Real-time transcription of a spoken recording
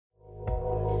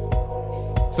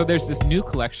So there's this new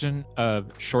collection of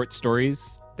short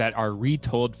stories that are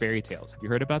retold fairy tales. Have you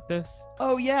heard about this?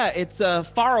 Oh, yeah. It's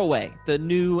Far Away, the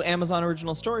new Amazon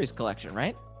Original Stories collection,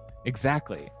 right?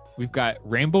 Exactly. We've got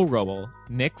Rainbow Rowell,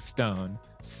 Nick Stone,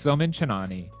 Soman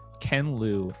Chanani, Ken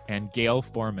Liu, and Gail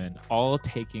Foreman all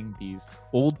taking these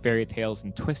old fairy tales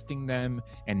and twisting them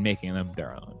and making them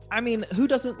their own. I mean, who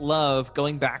doesn't love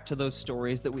going back to those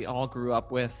stories that we all grew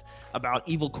up with about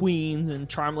evil queens and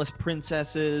charmless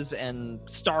princesses and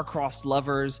star-crossed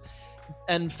lovers,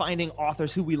 and finding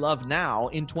authors who we love now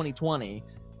in 2020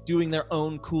 doing their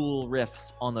own cool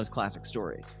riffs on those classic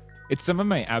stories? It's some of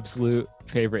my absolute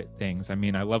favorite things. I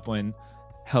mean, I love when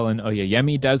Helen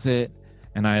Oyeyemi does it,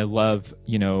 and I love,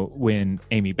 when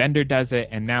Amy Bender does it.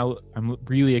 And now I'm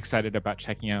really excited about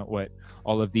checking out what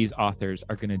all of these authors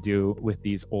are going to do with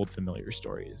these old familiar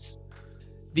stories.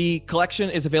 The collection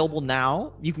is available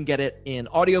now. You can get it in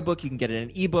audiobook. You can get it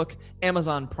in ebook.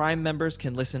 Amazon Prime members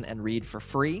can listen and read for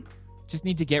free. Just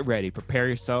need to get ready. Prepare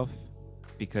yourself,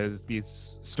 because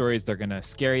these stories, they're going to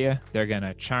scare you. They're going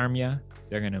to charm you.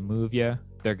 They're going to move you.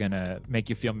 They're going to make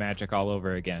you feel magic all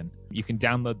over again. You can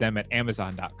download them at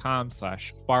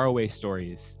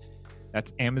amazon.com/farawaystories.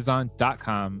 That's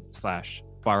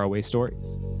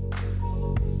amazon.com/farawaystories.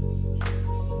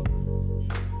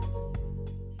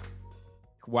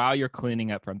 While you're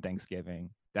cleaning up from Thanksgiving,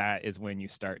 that is when you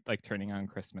start turning on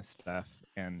Christmas stuff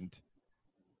and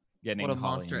getting What a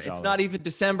monster. It's not even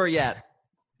December yet.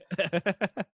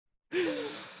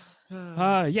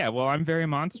 Yeah, well, I'm very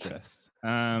monstrous.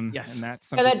 Yes. And that's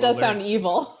that does sound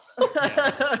evil.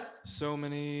 Yeah. So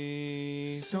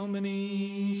many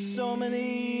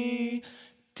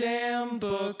damn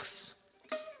books.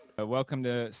 Welcome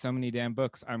to So Many Damn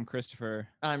Books. I'm Christopher.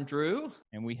 I'm Drew.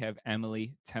 And we have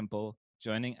Emily Temple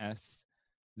joining us,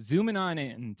 zooming on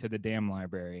into the damn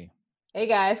library. Hey,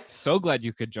 guys. So glad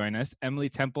you could join us. Emily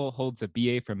Temple holds a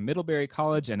BA from Middlebury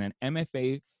College and an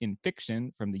MFA in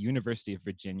fiction from the University of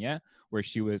Virginia, where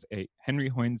she was a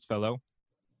Henry Hoynes Fellow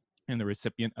and the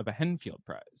recipient of a Henfield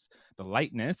Prize. The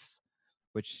Lightness,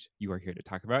 which you are here to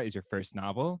talk about, is your first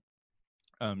novel.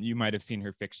 You might have seen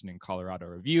her fiction in Colorado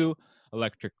Review,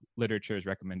 Electric Literature's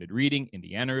Recommended Reading,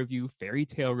 Indiana Review, Fairy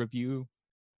Tale Review.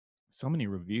 So many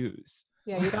reviews.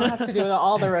 Yeah, you don't have to do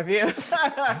all the reviews.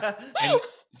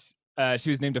 And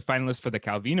she was named a finalist for the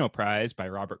Calvino Prize by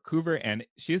Robert Coover, and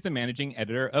she is the managing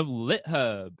editor of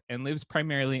LitHub and lives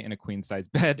primarily in a queen-size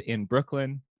bed in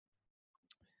Brooklyn.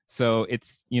 So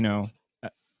it's,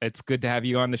 it's good to have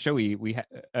you on the show. We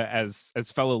as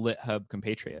fellow LitHub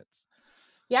compatriots.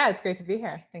 Yeah, it's great to be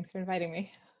here. Thanks for inviting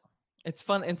me. It's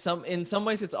fun. In some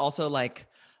ways, it's also like,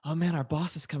 oh man, our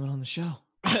boss is coming on the show.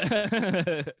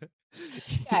 Yeah,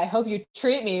 I hope you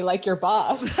treat me like your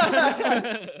boss.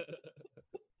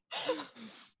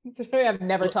 I've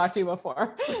never talked to you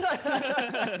before.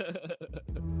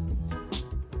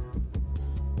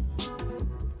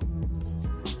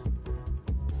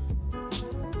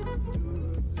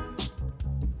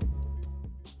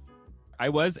 I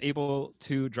was able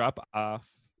to drop off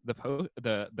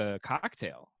the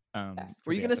cocktail.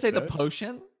 Were you going to say the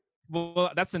potion?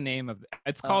 Well, that's the name of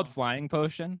it's called Flying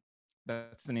Potion.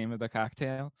 That's the name of the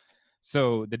cocktail.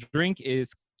 So the drink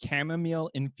is chamomile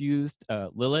infused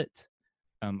Lillet,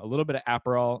 a little bit of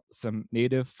Aperol, some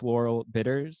native floral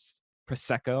bitters,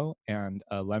 Prosecco, and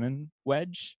a lemon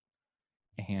wedge.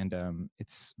 And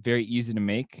it's very easy to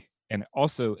make. And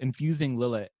also infusing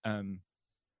Lillet.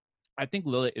 I think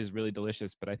Lillet is really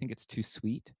delicious, but I think it's too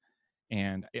sweet.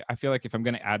 And I feel like if I'm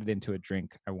going to add it into a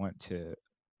drink, I want to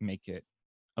make it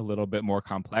a little bit more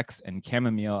complex. And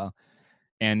chamomile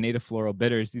and native floral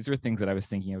bitters, these are things that I was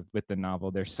thinking of with the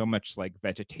novel. There's so much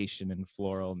vegetation and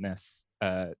floralness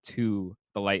to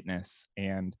the lightness.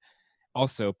 And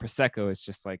also Prosecco is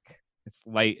just it's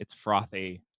light, it's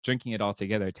frothy. Drinking it all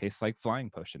together tastes like Flying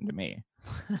Potion to me.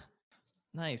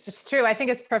 Nice. It's true. I think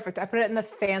it's perfect. I put it in the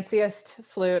fanciest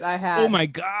flute I had. Oh my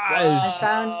gosh. I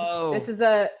found this is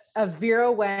a Vera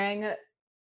Wang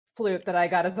flute that I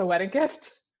got as a wedding gift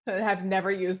that I have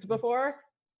never used before.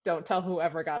 Don't tell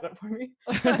whoever got it for me.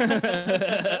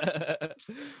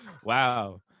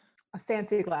 Wow. A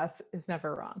fancy glass is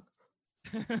never wrong.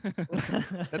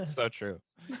 That's so true.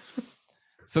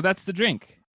 So that's the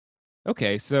drink.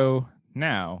 Okay, so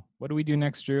now what do we do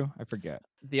next, Drew? I forget.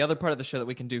 The other part of the show that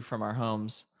we can do from our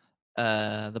homes,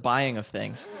 the buying of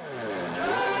things.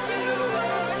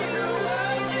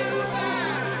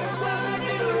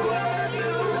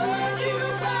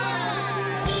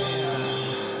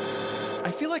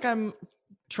 I feel like I'm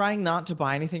trying not to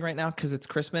buy anything right now because it's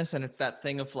Christmas, and it's that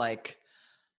thing of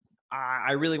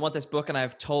I really want this book, and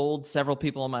I've told several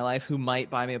people in my life who might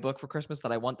buy me a book for Christmas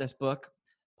that I want this book.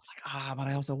 like, but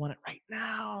I also want it right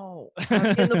now. I'm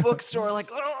in the bookstore, like,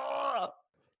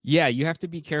 Yeah, you have to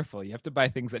be careful. You have to buy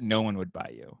things that no one would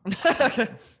buy you.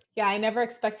 Yeah, I never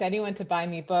expect anyone to buy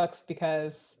me books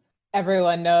because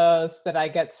everyone knows that I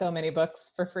get so many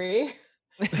books for free.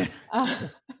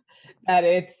 That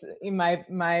it's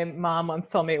my mom once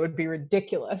told me it would be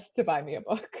ridiculous to buy me a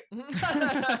book.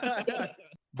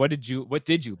 What did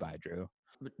you buy, Drew?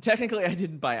 Technically, I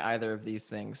didn't buy either of these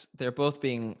things. They're both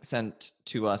being sent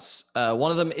to us. One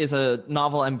of them is a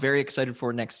novel I'm very excited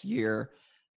for next year.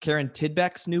 Karen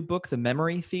Tidbeck's new book, The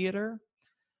Memory Theater.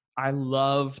 I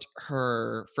loved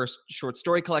her first short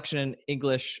story collection in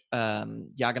English,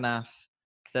 Jagannath,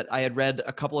 that I had read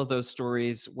a couple of those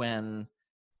stories when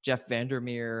Jeff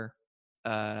Vandermeer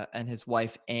and his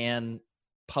wife Anne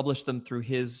published them through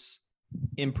his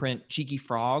imprint Cheeky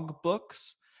Frog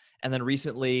books. And then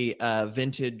recently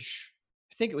Vintage,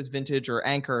 I think it was Vintage or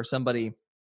Anchor or somebody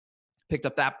picked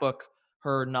up that book,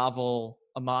 her novel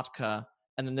Amatka.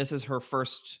 And then this is her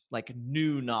first like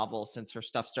new novel since her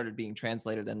stuff started being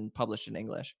translated and published in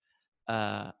English.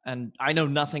 And I know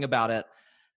nothing about it.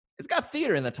 It's got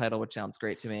theater in the title, which sounds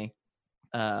great to me.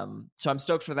 So I'm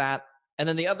stoked for that. And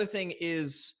then the other thing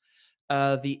is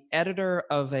the editor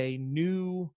of a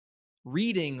new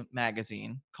reading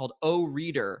magazine called O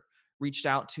Reader reached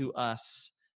out to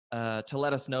us to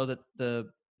let us know that the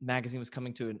magazine was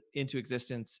coming into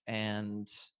existence, and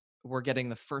we're getting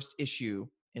the first issue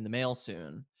in the mail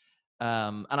soon.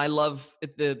 And I love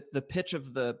it. The pitch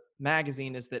of the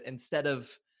magazine is that instead of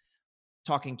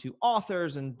talking to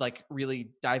authors and like really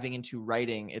diving into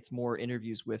writing, it's more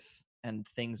interviews with and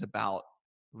things about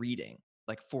reading,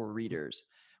 like for readers,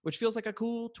 which feels like a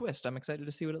cool twist. I'm excited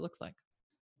to see what it looks like.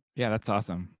 Yeah, that's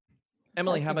awesome.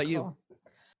 Emily, That how about seems you? cool.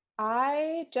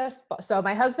 So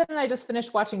my husband and I just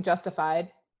finished watching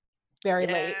Justified very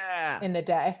late in the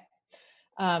day.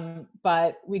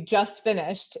 But we just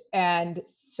finished, and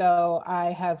so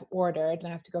I have ordered, and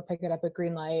I have to go pick it up at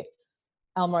Greenlight,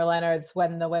 Elmore Leonard's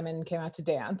When the Women Came Out to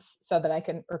Dance, so that I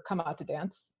can, or Come Out to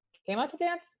Dance. Came Out to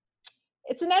Dance?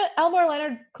 It's an Elmore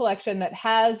Leonard collection that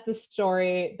has the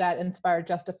story that inspired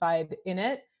Justified in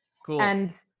it. Cool.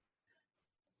 And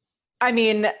I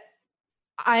mean,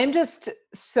 I'm just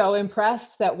so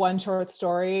impressed that one short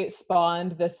story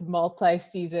spawned this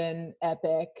multi-season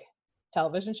epic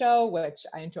television show, which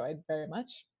I enjoyed very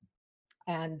much.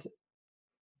 And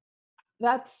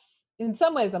that's, in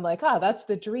some ways, I'm like, that's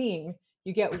the dream.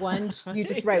 You get one, you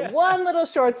just write one little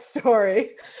short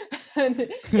story and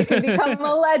it can become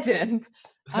a legend.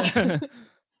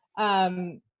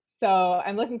 So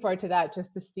I'm looking forward to that,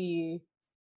 just to see.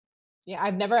 Yeah,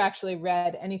 I've never actually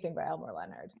read anything by Elmore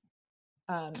Leonard.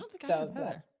 I don't think I have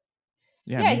either.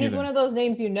 Yeah, he's one of those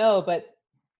names, but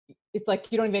it's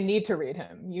like you don't even need to read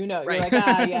him. You're like,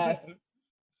 yes.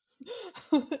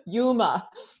 Yuma.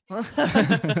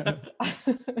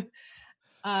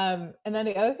 And then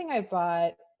the other thing I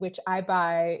bought, which I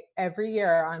buy every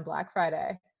year on Black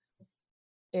Friday,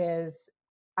 is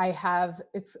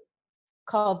it's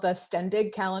called the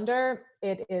Stendig calendar.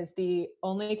 It is the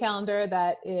only calendar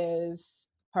that is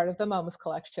part of the Momus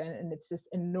collection, and it's this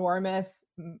enormous,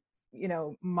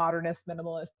 modernist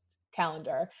minimalist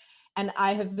calendar. And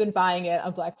I have been buying it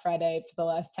on Black Friday for the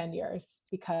last 10 years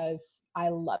because I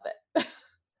love it.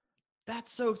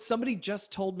 Somebody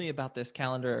just told me about this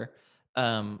calendar.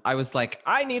 I was like,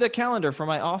 I need a calendar for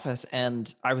my office.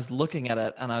 And I was looking at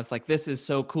it and I was like, this is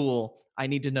so cool. I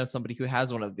need to know somebody who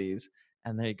has one of these.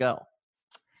 And there you go.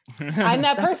 I'm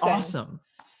that That's person. Awesome.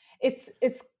 It's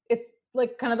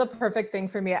like kind of the perfect thing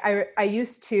for me. I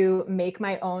used to make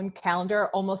my own calendar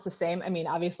almost the same. I mean,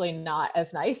 obviously not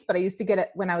as nice, but I used to get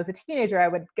it when I was a teenager. I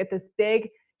would get this big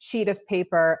sheet of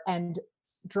paper and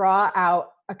draw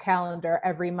out a calendar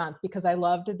every month because I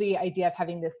loved the idea of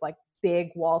having this like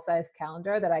big wall-sized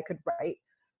calendar that I could write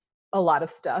a lot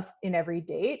of stuff in every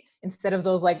date instead of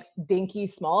those like dinky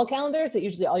small calendars that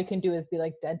usually all you can do is be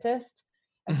like dentist.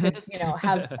 I could,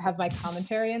 have my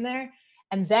commentary in there.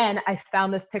 And then I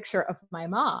found this picture of my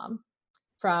mom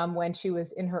from when she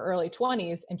was in her early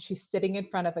 20s, and she's sitting in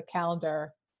front of a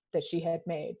calendar that she had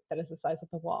made that is the size of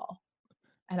the wall.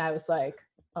 And I was like,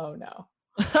 oh no.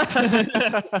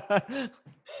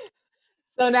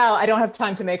 So now I don't have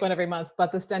time to make one every month,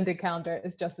 but the Stendig calendar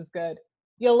is just as good.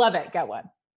 You'll love it. Get one.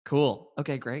 Cool.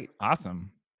 Okay, great.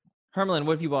 Awesome. Hermelin,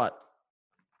 what have you bought?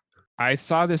 I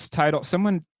saw this title.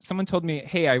 Someone told me,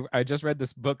 hey, I just read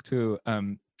this book to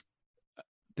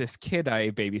this kid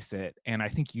I babysit, and I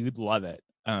think you'd love it.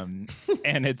 And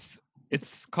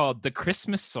it's called The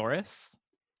Christmasaurus.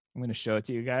 I'm going to show it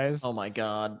to you guys. Oh my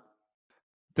God.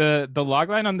 The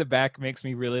logline on the back makes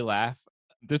me really laugh.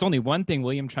 There's only one thing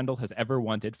William Trundle has ever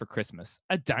wanted for Christmas,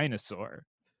 a dinosaur.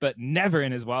 But never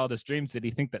in his wildest dreams did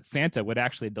he think that Santa would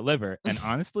actually deliver. And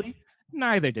honestly,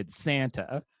 neither did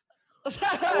Santa.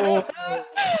 Oh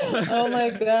my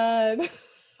God.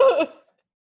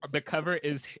 The cover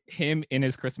is him in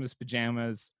his Christmas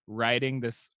pajamas riding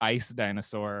this ice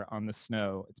dinosaur on the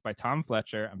snow. It's by Tom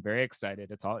Fletcher. I'm very excited.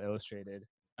 It's all illustrated.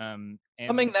 And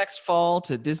Coming next fall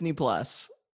to Disney Plus.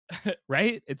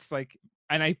 right? It's like,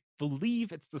 and I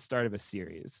believe it's the start of a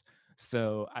series.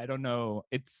 So I don't know.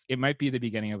 It might be the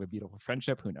beginning of a beautiful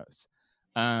friendship. Who knows?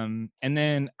 And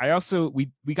then I also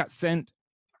we got sent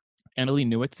Annalee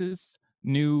Newitz's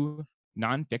new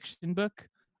nonfiction book,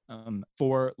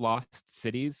 For Lost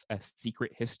Cities: A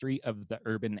Secret History of the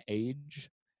Urban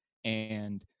Age,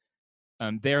 and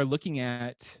they're looking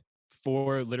at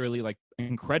 4 literally like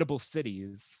incredible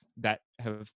cities that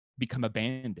have become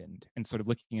abandoned, and sort of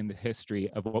looking in the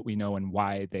history of what we know and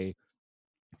why they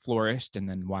flourished and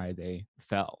then why they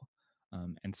fell.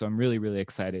 And so I'm really, really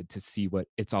excited to see what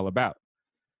it's all about,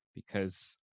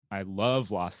 because I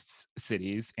love Lost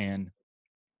Cities, and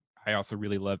I also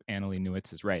really love Annalee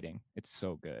Newitz's writing. It's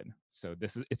so good. So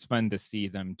it's fun to see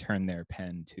them turn their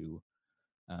pen to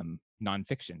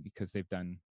nonfiction, because they've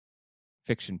done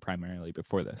fiction primarily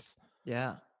before this.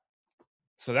 Yeah.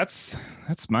 So that's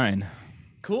mine.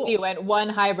 Cool. You went one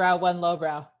highbrow, one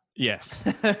lowbrow. Yes.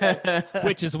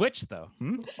 Which is which, though?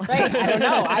 Right. I don't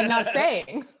know. I'm not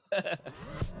saying.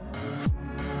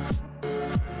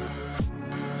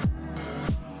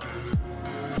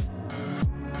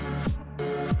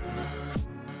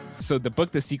 So the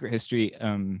book, The Secret History,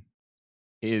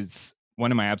 is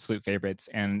one of my absolute favorites.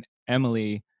 And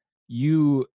Emily,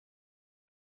 you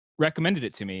recommended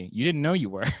it to me. You didn't know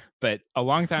you were, but a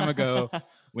long time ago,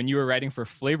 when you were writing for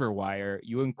Flavor Wire,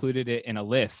 you included it in a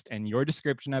list, and your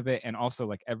description of it, and also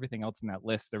like everything else in that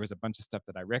list, there was a bunch of stuff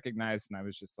that I recognized, and I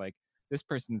was just like, this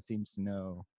person seems to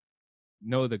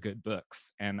know the good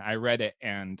books. And I read it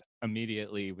and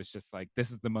immediately was just like,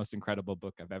 this is the most incredible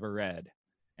book I've ever read.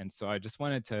 And so I just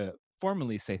wanted to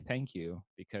formally say thank you,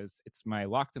 because it's my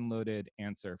locked and loaded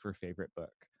answer for favorite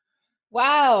book.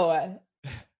 Wow.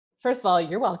 First of all,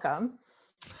 you're welcome.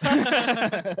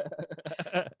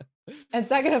 And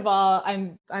second of all,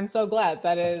 I'm so glad.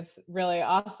 That is really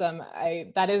awesome.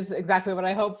 That is exactly what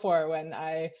I hope for when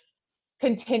I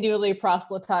continually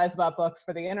proselytize about books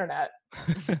for the internet.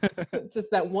 Just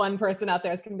that one person out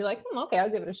there is going to be like, okay, I'll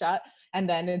give it a shot. And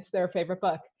then it's their favorite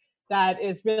book. That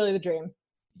is really the dream.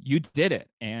 You did it.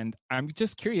 And I'm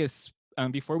just curious,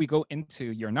 before we go into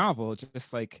your novel,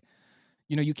 just like,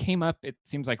 you came up, it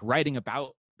seems like, writing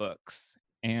about books.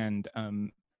 And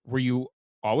were you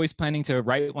always planning to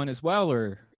write one as well?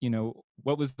 Or,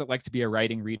 what was it like to be a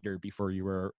writing reader before you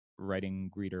were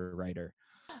writing reader writer?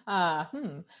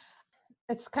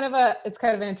 It's kind of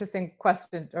an interesting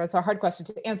question, or it's a hard question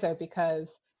to answer, because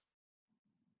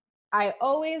I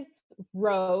always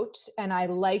wrote and I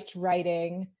liked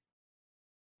writing,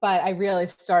 but I really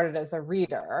started as a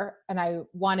reader, and I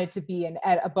wanted to be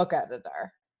a book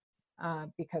editor,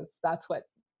 because that's what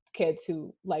kids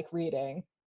who like reading,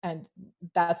 and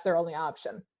that's their only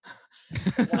option.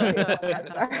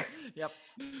 Yep.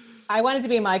 I wanted to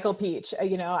be Michael Peach.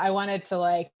 I wanted to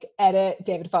like edit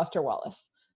David Foster Wallace.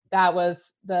 That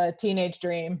was the teenage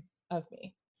dream of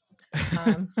me.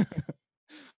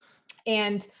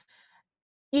 And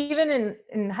even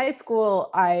in high school,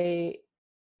 I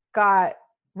got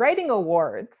writing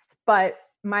awards, but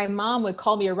my mom would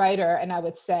call me a writer, and I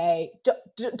would say,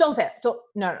 "Don't say it.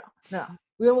 No.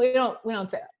 We don't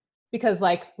say it," because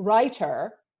like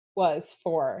writer was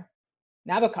for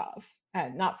Nabokov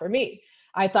and not for me.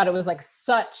 I thought it was like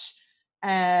such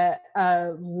a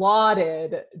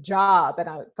lauded job, and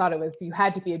I thought you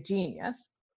had to be a genius.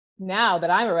 Now that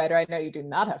I'm a writer, I know you do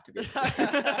not have to be.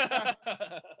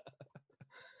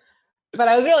 But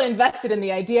I was really invested in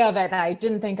the idea of it, and I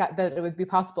didn't think that it would be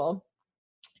possible.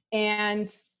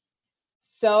 And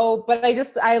so, but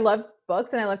I love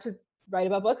books, and I love to write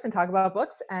about books and talk about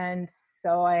books. And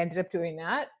so I ended up doing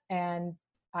that, and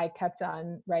I kept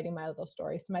on writing my little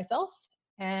stories to myself.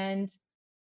 And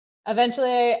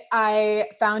eventually I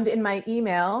found in my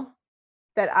email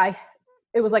that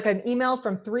it was like an email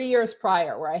from 3 years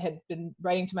prior, where I had been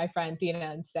writing to my friend Dina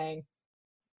and saying,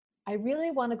 I really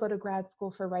want to go to grad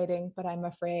school for writing, but I'm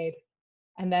afraid.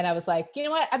 And then I was like, you know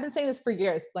what? I've been saying this for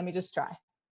years. Let me just try.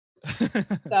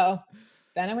 So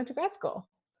then I went to grad school,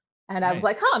 and I was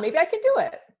like, maybe I can do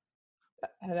it.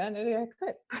 And then maybe I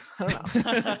could. I don't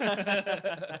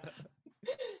know.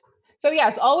 So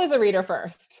yes, always a reader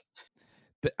first.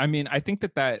 I mean, I think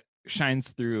that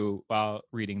shines through while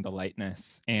reading The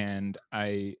Lightness. And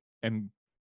I am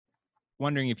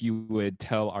wondering if you would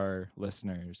tell our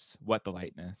listeners what the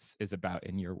lightness is about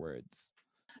in your words.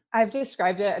 I've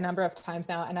described it a number of times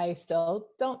now, and I still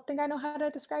don't think I know how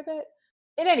to describe it.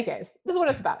 In any case, this is what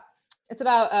it's about. It's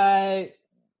about a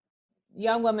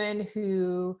young woman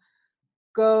who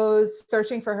goes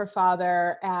searching for her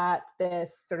father at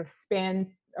this sort of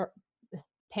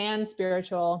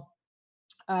pan-spiritual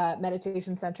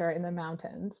meditation center in the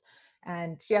mountains.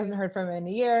 And she hasn't heard from him in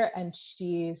a year, and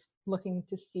she's looking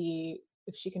to see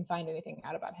if she can find anything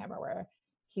out about him or where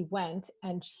he went.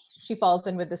 And she falls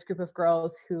in with this group of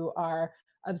girls who are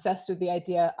obsessed with the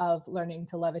idea of learning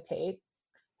to levitate.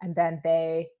 And then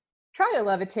they try to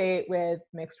levitate with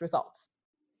mixed results.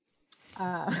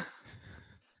 I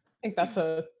think that's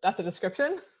a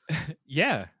description.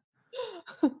 Yeah.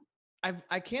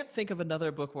 I can't think of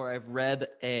another book where I've read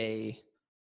a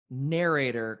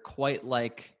narrator quite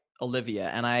like Olivia,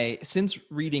 and since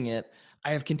reading it,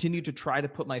 I have continued to try to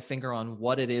put my finger on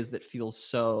what it is that feels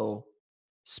so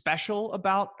special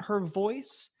about her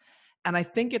voice. And I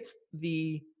think it's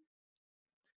the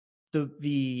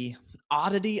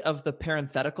oddity of the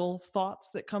parenthetical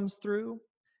thoughts that comes through.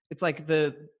 It's like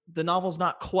the novel's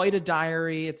not quite a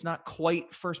diary, it's not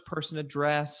quite first person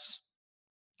address.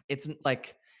 It's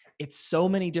like it's so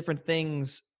many different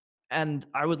things, and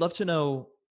I would love to know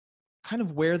kind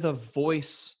of where the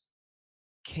voice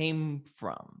came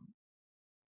from.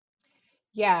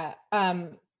 Yeah,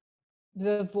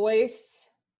 the voice,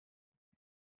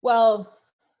 well,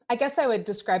 I guess I would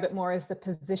describe it more as the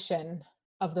position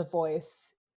of the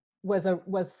voice was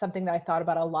something that I thought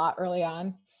about a lot early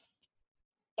on.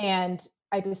 And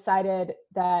I decided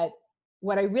that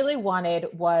what I really wanted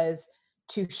was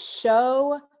to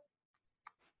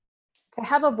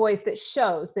have a voice that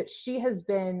shows that she has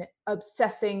been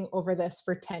obsessing over this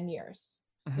for 10 years.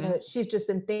 You know, that she's just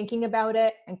been thinking about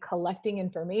it and collecting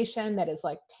information that is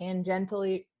like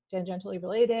tangentially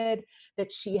related,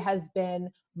 that she has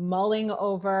been mulling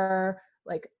over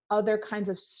like other kinds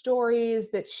of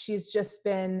stories, that she's just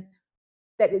been,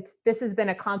 this has been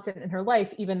a constant in her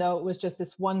life, even though it was just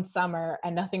this one summer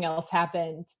and nothing else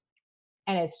happened.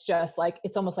 And it's just like,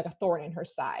 it's almost like a thorn in her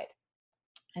side,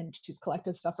 and she's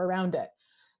collected stuff around it.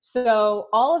 So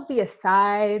all of the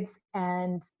asides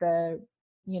and the,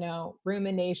 you know,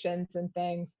 ruminations and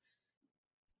things,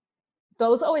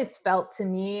 those always felt to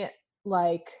me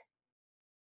like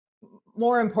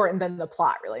more important than the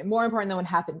plot, really more important than what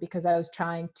happened, because I was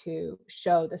trying to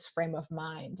show this frame of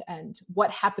mind and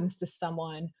what happens to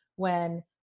someone when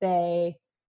they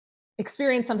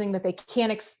experience something that they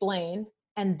can't explain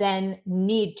and then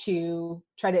need to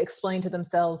try to explain to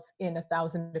themselves in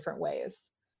 1,000 different ways.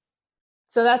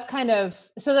 So that's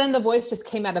so then the voice just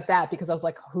came out of that, because I was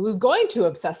like, who's going to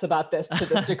obsess about this to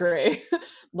this degree?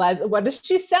 What does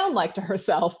she sound like to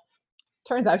herself?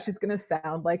 Turns out she's going to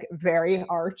sound like very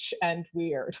arch and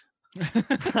weird.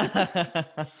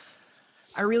 I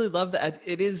really love that.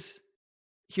 It is,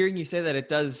 hearing you say that,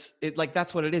 it like,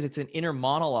 that's what it is. It's an inner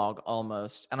monologue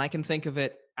almost. And I can think of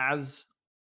it as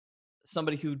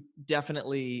somebody who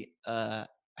definitely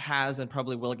has and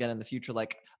probably will again in the future,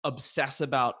 like obsess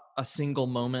about a single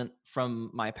moment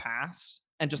from my past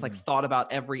and just like thought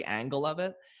about every angle of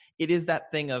it. It is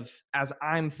that thing of, as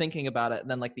I'm thinking about it,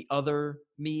 and then like the other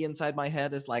me inside my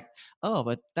head is like, oh,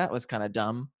 but that was kind of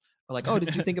dumb. Or like, oh,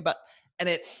 did you think about, and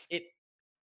it,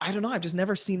 I don't know. I've just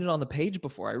never seen it on the page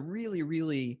before. I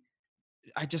really,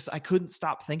 I couldn't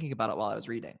stop thinking about it while I was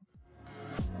reading.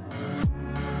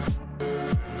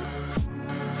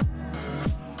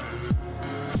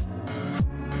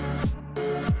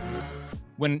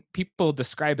 When people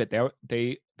describe it,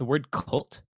 the word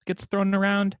cult gets thrown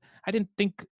around. I didn't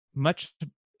think much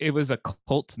it was a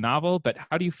cult novel, but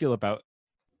how do you feel about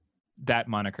that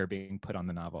moniker being put on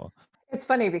the novel? It's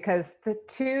funny because the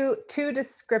two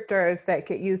descriptors that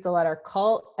get used a lot are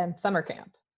cult and summer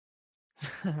camp.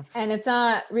 And it's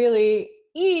not really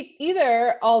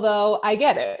either, although I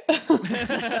get it.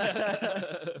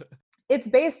 It's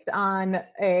based on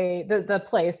the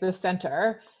place, the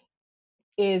center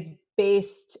is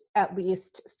based, at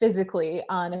least physically,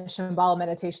 on a Shambhala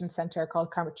meditation center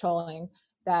called Karma Choling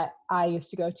that I used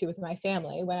to go to with my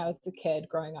family when I was a kid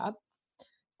growing up.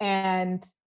 And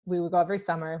we would go every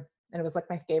summer, and it was like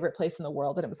my favorite place in the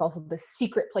world. And it was also the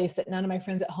secret place that none of my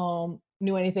friends at home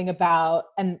knew anything about.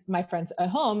 And my friends at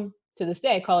home to this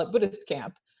day call it Buddhist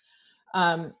camp.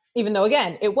 Even though,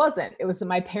 again, it wasn't. It was that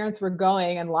my parents were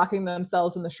going and locking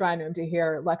themselves in the shrine room to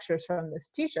hear lectures from this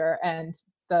teacher, and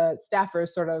the staffers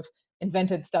sort of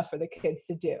invented stuff for the kids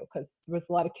to do because there was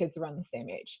a lot of kids around the same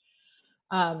age.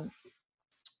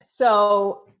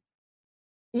 So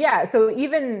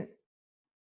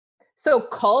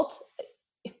cult,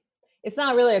 it's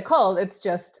not really a cult, it's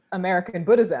just American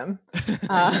Buddhism,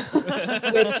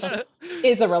 which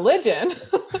is a religion.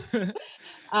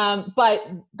 But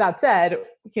that said,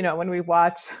 when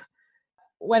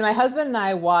my husband and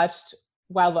I watched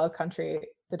Wild Wild Country,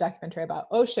 the documentary about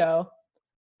Osho,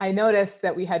 I noticed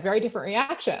that we had very different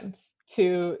reactions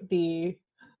to the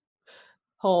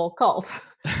whole cult.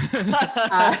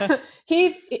 I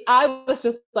was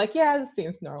just like, yeah, this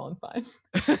seems normal and fine.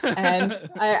 And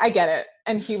I get it.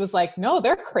 And he was like, no,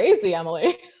 they're crazy,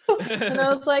 Emily. And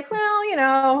I was like,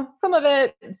 well, some of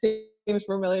it seems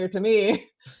familiar to me.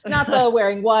 Not the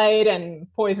wearing white and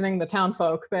poisoning the town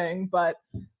folk thing, but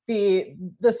the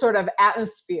sort of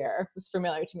atmosphere was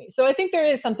familiar to me. So I think there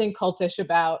is something cultish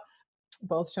about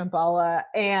both Shambhala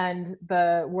and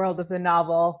the world of the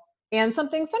novel, and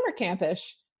something summer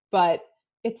campish, but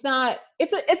it's not,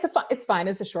 it's fine.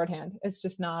 It's a shorthand. It's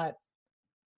just not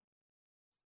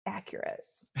accurate.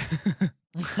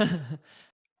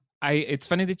 It's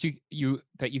funny that you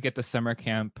get the summer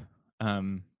camp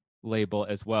label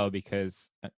as well, because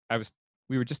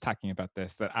we were just talking about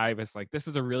this, that I was like, this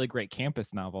is a really great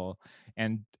campus novel,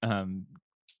 and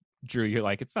Drew, you're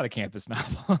like, it's not a campus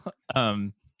novel.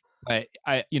 But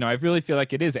I really feel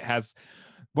like it is. It has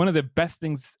one of the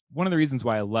reasons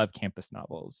why I love campus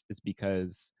novels is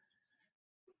because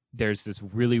there's this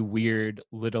really weird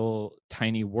little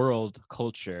tiny world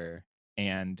culture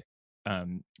and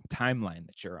timeline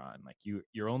that you're on. Like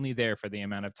you're only there for the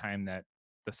amount of time that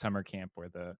the summer camp or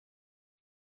the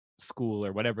school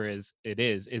or whatever it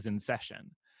is in session.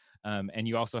 And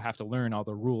you also have to learn all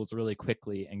the rules really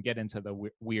quickly and get into the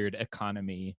weird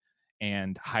economy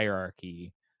and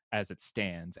hierarchy as it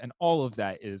stands. And all of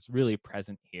that is really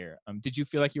present here. Did you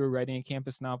feel like you were writing a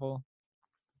campus novel?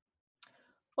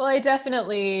 Well, I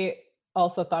definitely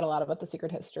also thought a lot about The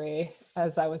Secret History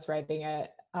as I was writing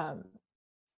it.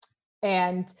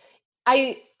 And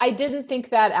I didn't think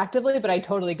that actively, but I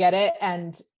totally get it.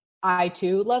 And I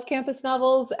too love campus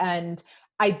novels. And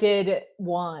I did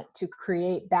want to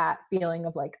create that feeling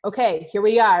of like, okay, here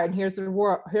we are, and here's the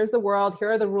world,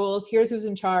 here are the rules, here's who's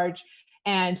in charge.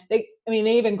 And they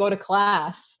even go to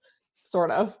class,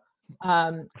 sort of.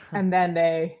 And then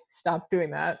they stopped doing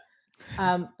that.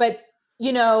 But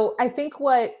I think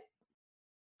what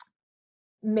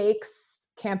makes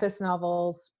campus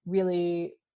novels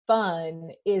really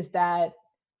fun is that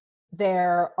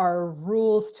there are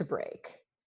rules to break.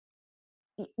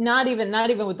 Not even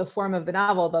with the form of the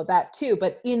novel, though that too,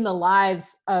 but in the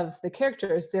lives of the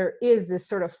characters, there is this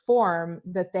sort of form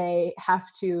that they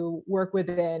have to work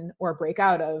within or break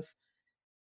out of.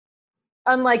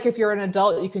 Unlike if you're an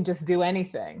adult, you can just do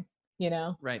anything,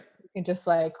 Right. You can just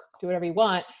like do whatever you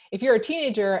want. If you're a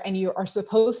teenager and you are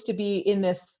supposed to be in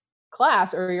this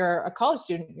class, or you're a college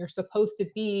student, you're supposed to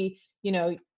be,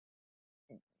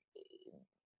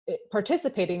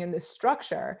 participating in this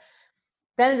structure,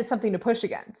 then it's something to push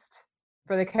against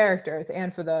for the characters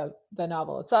and for the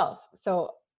novel itself.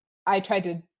 So I tried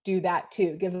to do that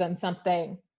too, give them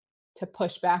something to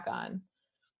push back on.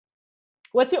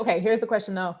 Here's the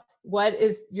question though. What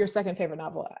is your second favorite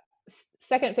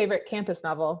campus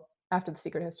novel after The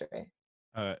Secret History?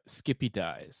 Skippy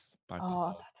Dies by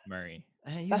Paul Murray.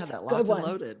 Hey, you had that locked and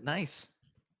loaded. Nice.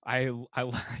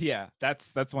 Yeah,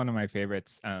 that's one of my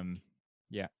favorites.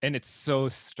 Yeah, and it's so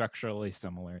structurally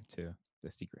similar to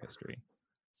The Secret History.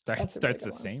 Starts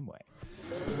the same way.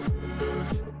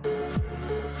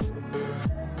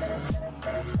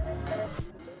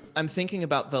 I'm thinking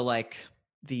about the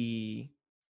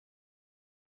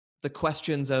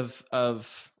questions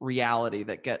of reality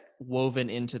that get woven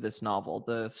into this novel.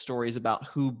 The stories about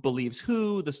who believes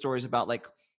who, the stories about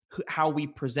how we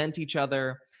present each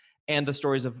other, and the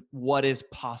stories of what is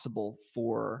possible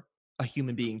for a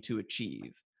human being to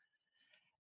achieve.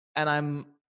 And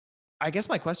I guess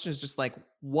my question is just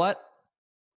what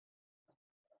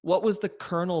was the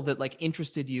kernel that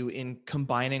interested you in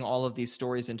combining all of these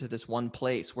stories into this one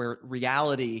place where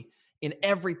reality in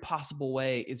every possible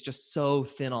way is just so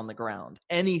thin on the ground?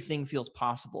 Anything feels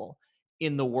possible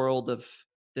in the world of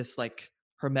this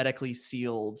hermetically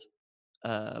sealed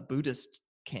Buddhist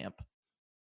camp.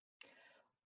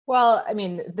 Well,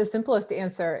 the simplest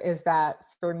answer is that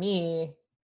for me,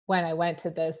 when I went to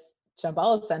this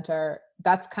Shambhala center,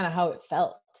 that's kind of how it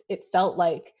felt. It felt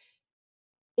like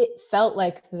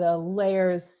the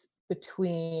layer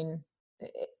between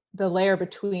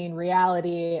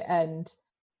reality and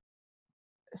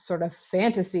sort of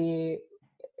fantasy,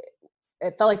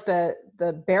 it felt like the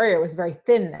barrier was very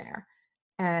thin there.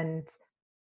 And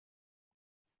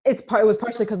it was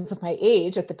partially because of my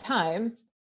age at the time,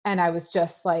 and I was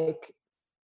just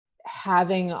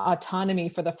having autonomy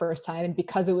for the first time. And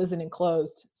because it was an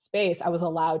enclosed space, I was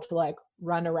allowed to like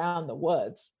run around the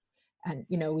woods. And,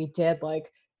 you know, we did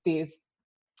like these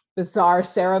bizarre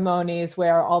ceremonies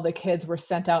where all the kids were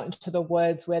sent out into the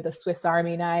woods with a Swiss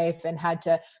Army knife and had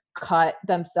to cut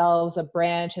themselves a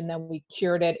branch, and then we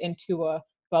cured it into a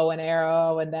bow and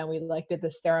arrow, and then we like did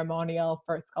the ceremonial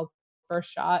for, it's called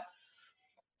first shot.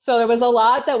 So there was a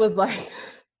lot that was like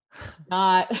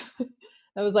not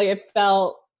that was like, it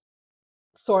felt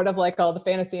sort of like all the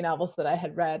fantasy novels that I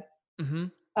had read.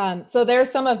 So there's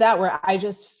some of that where I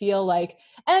just feel like,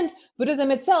 and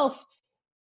Buddhism itself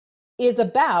is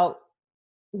about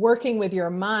working with your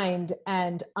mind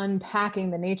and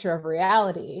unpacking the nature of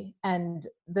reality. And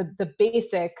the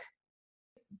basic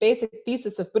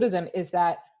thesis of Buddhism is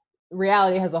that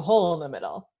reality has a hole in the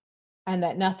middle, and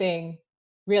that nothing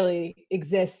really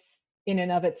exists in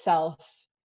and of itself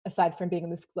aside from being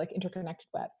this like interconnected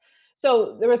web.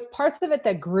 So there was parts of it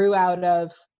that grew out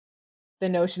of the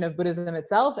notion of Buddhism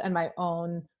itself and my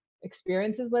own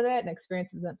experiences with it and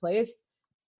experiences in that place.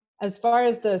 As far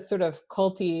as the sort of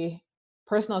culty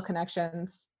personal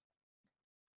connections,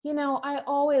 you know, I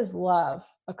always love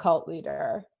a cult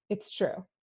leader. It's true.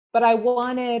 But I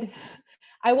wanted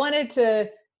to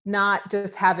not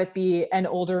just have it be an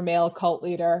older male cult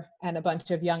leader and a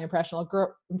bunch of young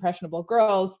impressionable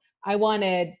girls. I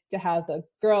wanted to have a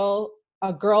girl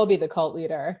be the cult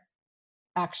leader,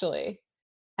 actually.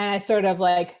 And I sort of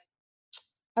like,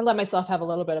 I let myself have a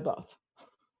little bit of both.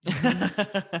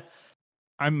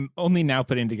 I'm only now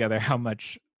putting together how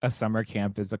much a summer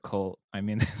camp is a cult. I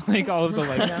mean, like all of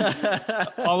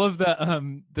the all of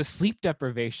the sleep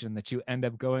deprivation that you end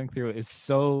up going through is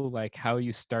so like how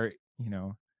you start, you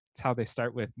know, it's how they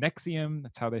start with Nexium.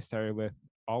 That's how they started with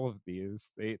all of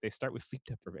these. They start with sleep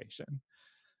deprivation.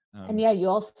 And yeah, you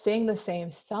all sing the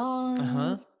same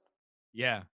songs.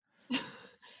 Yeah.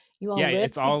 You all Yeah, live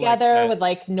it's all together like with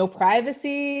like no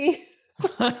privacy.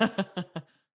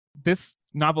 This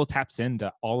novel taps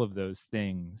into all of those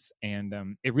things, and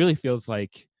it really feels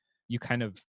like you kind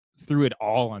of threw it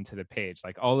all onto the page,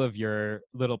 like all of your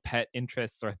little pet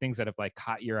interests or things that have like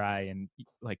caught your eye and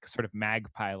like sort of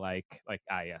magpie like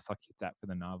yes, I'll keep that for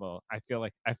the novel. I feel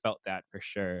like I felt that for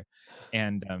sure.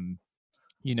 And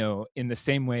you know, in the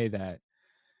same way that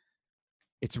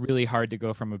it's really hard to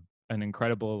go from an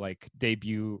incredible like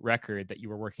debut record that you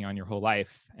were working on your whole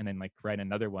life and then like write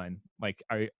another one, like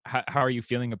how are you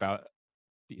feeling about,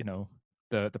 you know,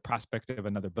 the prospect of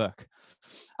another book?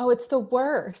 Oh, it's the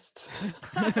worst.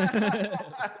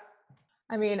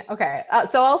 I mean, okay.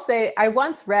 So I'll say I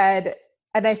once read,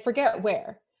 and I forget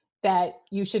where, that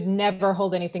you should never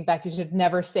hold anything back. You should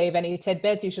never save any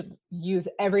tidbits. You should use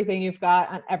everything you've got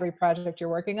on every project you're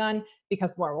working on, because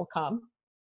more will come.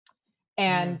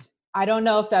 And I don't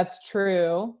know if that's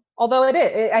true, although it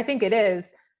is. I think it is.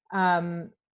 But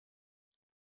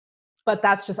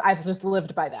that's just, I've just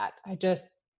lived by that.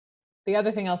 The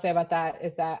other thing I'll say about that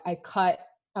is that I cut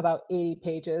about 80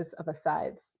 pages of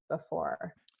asides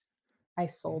before I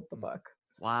sold the book.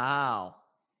 Wow.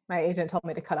 My agent told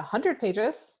me to cut 100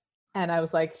 pages, and I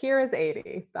was like, here is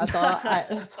 80. That's all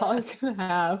that's all I can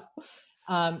have.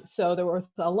 So there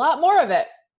was a lot more of it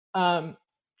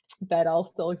that all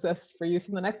still exists for use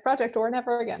in the next project or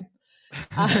never again.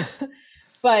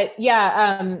 But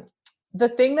yeah, the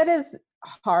thing that is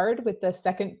hard with the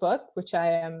second book, which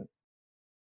I am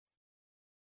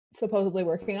supposedly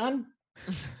working on,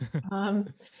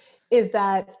 is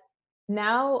that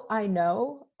now I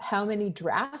know how many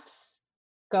drafts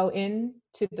go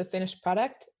into the finished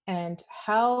product and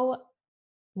how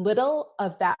little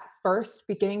of that first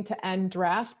beginning to end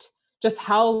draft, just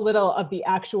how little of the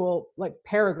actual like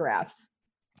paragraphs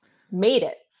made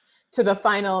it to the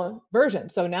final version.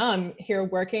 So now I'm here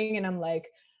working and I'm like,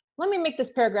 let me make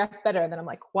this paragraph better. And then I'm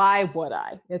like, why would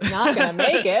I? It's not going to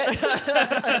make it.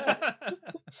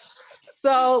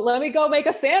 So let me go make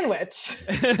a sandwich.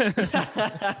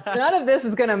 None of this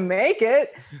is going to make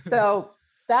it. So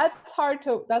that's hard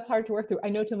to work through. I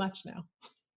know too much now.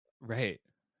 Right.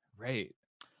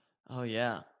 Oh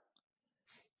yeah.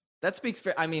 That speaks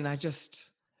for, I mean, I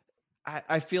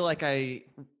feel like I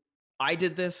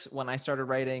did this when I started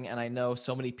writing, and I know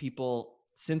so many people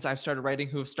since I've started writing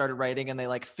who have started writing, and they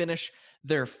like finish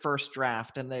their first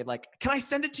draft and they like, can I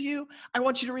send it to you? I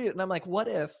want you to read it. And I'm like, what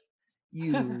if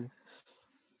you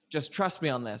just trust me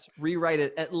on this, rewrite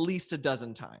it at least a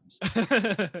dozen times?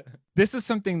 This is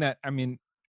something that, I mean,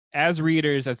 as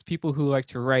readers, as people who like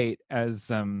to write,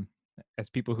 as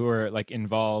people who are like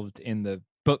involved in the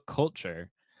book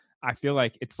culture, I feel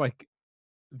like it's like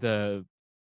the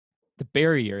the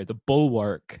barrier, the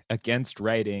bulwark against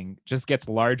writing just gets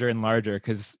larger and larger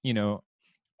because, you know,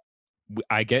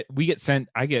 I get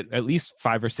at least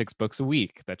 5 or 6 books a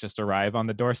week that just arrive on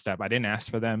the doorstep. I didn't ask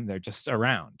for them. They're just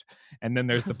around. And then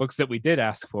there's the books that we did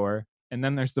ask for. And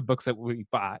then there's the books that we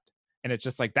bought. And it's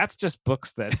just like, that's just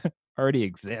books that already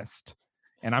exist.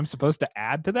 And I'm supposed to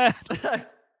add to that?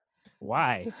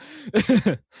 Why?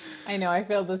 I know, I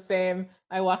feel the same.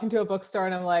 I walk into a bookstore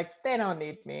and I'm like, they don't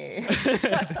need me.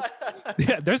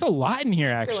 Yeah, there's a lot in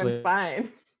here, actually. Doing fine.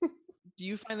 Do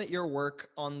you find that your work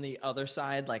on the other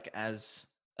side, like as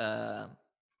an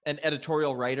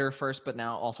editorial writer first, but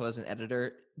now also as an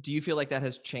editor, do you feel like that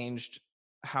has changed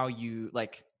how you,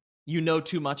 like, you know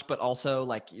too much, but also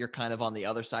like you're kind of on the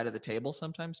other side of the table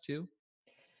sometimes too?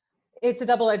 It's a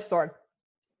double-edged sword.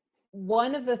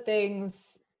 One of the things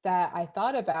that I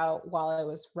thought about while I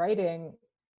was writing,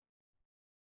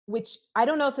 which I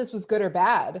don't know if this was good or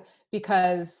bad,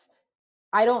 because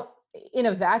in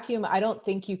a vacuum, I don't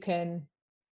think you can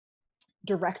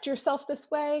direct yourself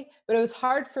this way, but it was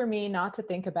hard for me not to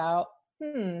think about,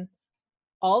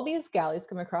 all these galleys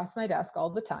come across my desk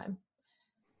all the time.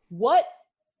 What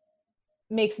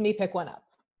makes me pick one up?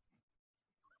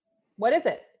 What is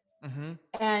it? Mm-hmm.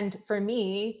 And for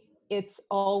me, it's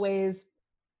always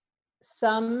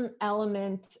some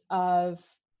element of,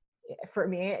 for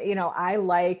me, you know, I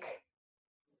like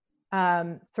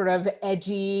sort of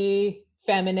edgy,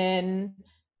 feminine,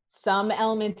 some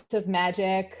element of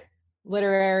magic,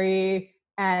 literary,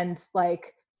 and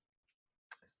like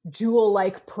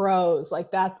jewel-like prose.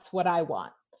 Like that's what I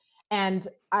want. And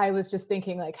I was just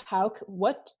thinking, like,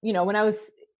 when I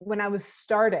was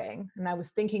starting and I was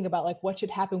thinking about like what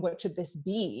should happen, what should this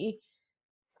be,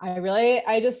 I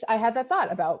had that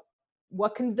thought about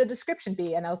what can the description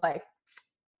be, and I was like,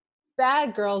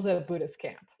 bad girls at Buddhist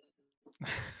camp.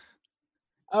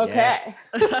 Okay.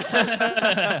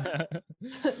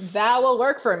 That will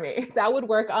work for me. That would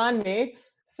work on me.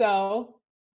 So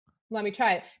let me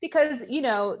try it. Because, you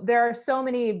know, there are so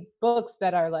many books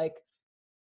that are like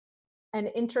an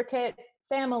intricate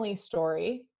family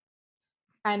story,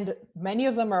 and many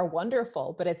of them are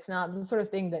wonderful, but it's not the sort of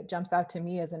thing that jumps out to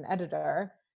me as an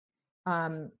editor.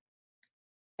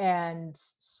 And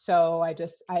so I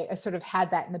sort of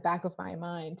had that in the back of my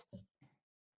mind.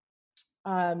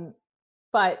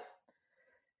 But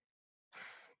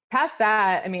past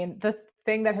that, I mean, the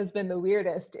thing that has been the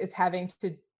weirdest is having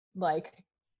to like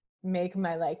make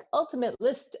my like ultimate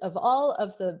list of all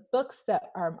of the books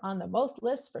that are on the most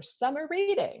lists for summer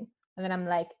reading. And then I'm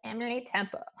like, Emily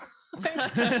Temple. You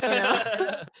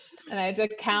know? And I had to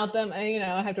count them, and, you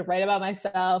know, I had to write about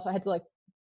myself. I had to like,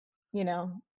 you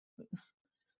know,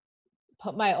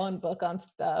 put my own book on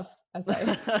stuff as like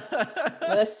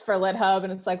lists for LitHub,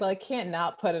 and it's like, well, I can't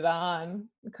not put it on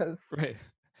because right.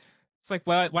 It's like,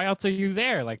 well, why else are you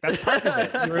there? Like that's part of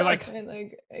it. You were like,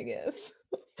 I guess.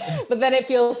 But then it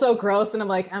feels so gross, and I'm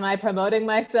like, am I promoting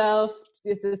myself?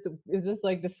 Is this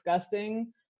like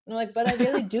disgusting? And I'm like, but I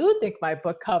really do think my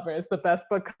book cover is the best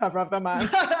book cover of the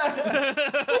month.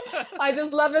 I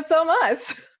just love it so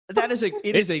much.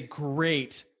 It is a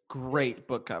great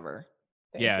book cover.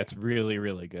 Thank you. It's really,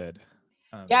 really good.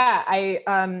 Yeah,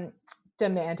 I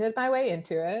demanded my way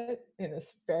into it in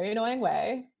this very annoying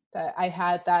way. That I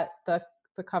had the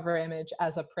cover image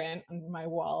as a print on my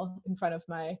wall in front of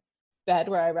my bed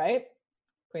where I write,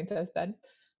 queen size bed,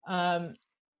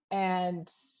 and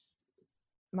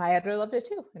my editor loved it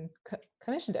too and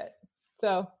commissioned it,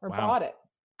 bought it.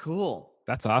 Cool.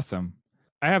 That's awesome.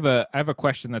 I have a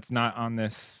question that's not on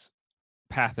this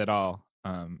path at all,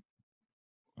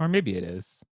 or maybe it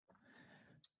is.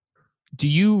 Do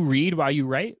you read while you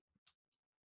write?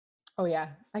 Oh yeah,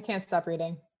 I can't stop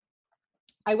reading.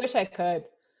 I wish I could.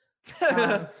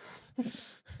 I'd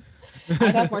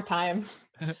have more time.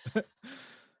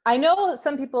 I know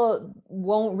some people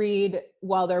won't read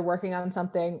while they're working on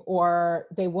something, or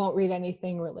they won't read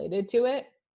anything related to it.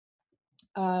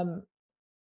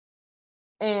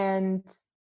 And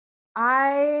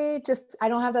I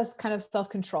don't have this kind of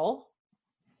self-control.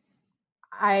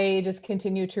 I just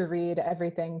continue to read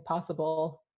everything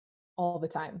possible all the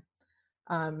time.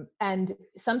 And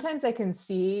sometimes I can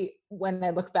see, when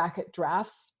I look back at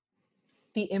drafts,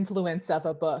 the influence of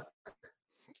a book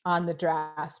on the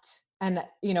draft. And,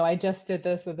 you know, I just did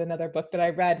this with another book that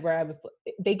I read where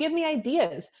they give me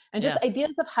ideas and just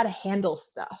ideas of how to handle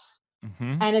stuff.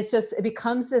 Mm-hmm. And it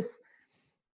becomes this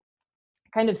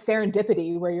kind of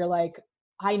serendipity where you're like,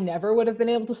 I never would have been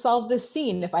able to solve this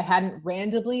scene if I hadn't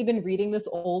randomly been reading this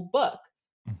old book.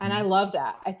 Mm-hmm. And I love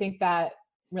that. I think that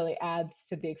really adds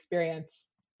to the experience.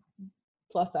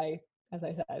 Plus, as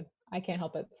I said, I can't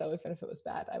help it. So even if it was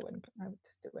bad, I would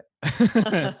just do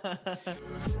it.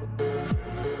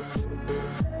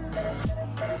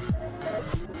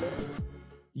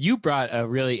 You brought a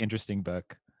really interesting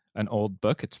book, an old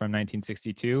book. It's from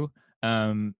 1962.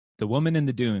 The Woman in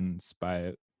the Dunes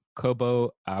by Kōbō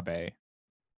Abe.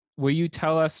 Will you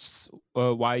tell us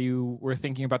why you were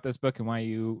thinking about this book and why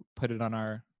you put it on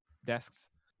our desks?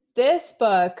 This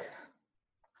book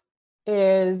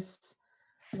is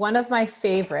one of my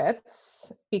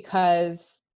favorites because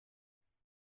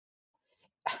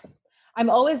I'm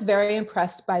always very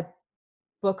impressed by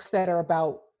books that are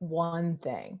about one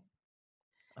thing,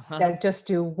 that just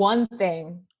do one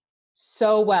thing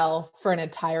so well for an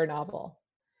entire novel.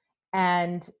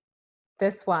 And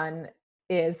this one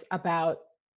is about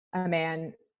a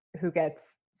man who gets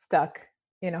stuck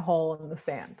in a hole in the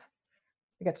sand.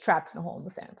 He gets trapped in a hole in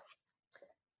the sand.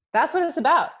 That's what it's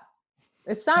about.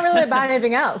 It's not really about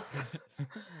anything else.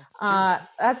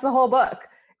 That's the whole book.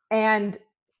 And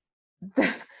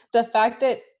the fact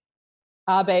that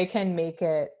Abe can make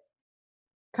it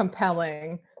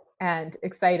compelling and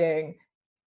exciting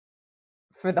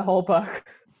for the whole book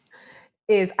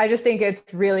is, I just think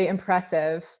it's really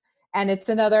impressive. And it's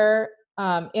another,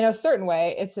 in a certain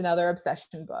way, it's another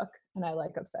obsession book. And I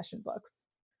like obsession books.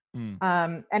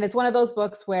 And it's one of those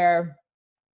books where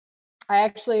I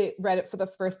actually read it for the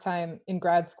first time in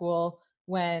grad school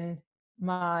when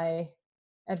my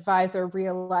advisor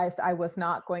realized I was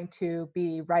not going to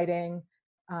be writing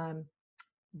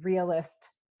realist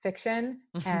fiction,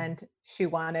 and she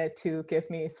wanted to give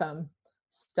me some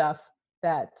stuff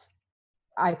that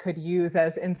I could use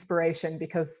as inspiration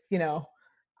because, you know,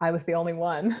 I was the only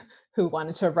one who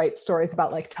wanted to write stories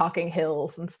about like talking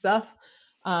hills and stuff.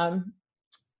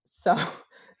 So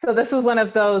this was one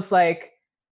of those like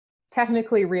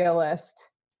technically realist,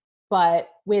 but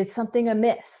with something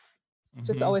amiss.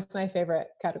 Just always my favorite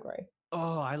category.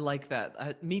 Oh, I like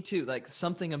that. Me too. Like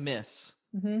something amiss.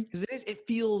 Because it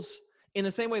feels in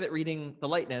the same way that reading The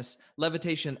Lightness,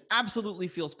 levitation absolutely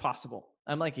feels possible.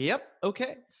 I'm like, yep,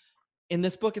 okay. In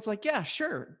this book, it's like, yeah,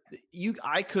 sure.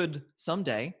 I could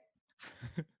someday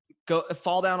go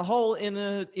fall down a hole in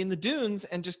the dunes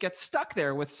and just get stuck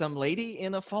there with some lady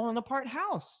in a fallen apart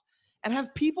house and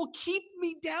have people keep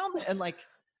me down there. And like,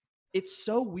 it's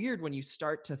so weird when you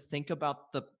start to think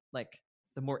about the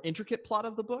more intricate plot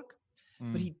of the book,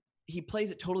 but he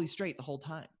plays it totally straight the whole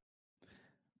time.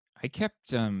 I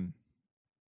kept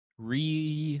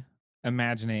reimagining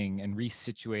and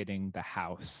resituating the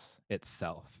house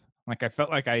itself. Like I felt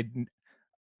like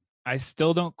I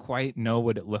still don't quite know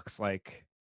what it looks like.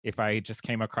 If I just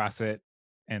came across it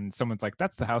and someone's like,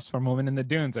 "That's the house from Woman in the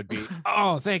Dunes," I'd be,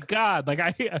 "Oh, thank God!" Like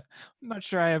I'm not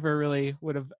sure I ever really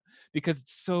would have, because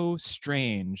it's so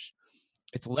strange.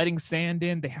 It's letting sand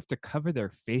in. They have to cover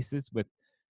their faces with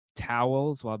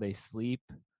towels while they sleep,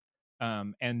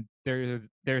 and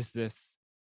there's this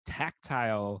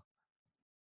tactileness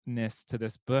to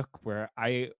this book where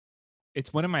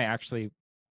it's one of my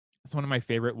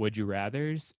favorite would you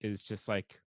rathers, is just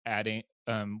like adding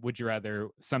would you rather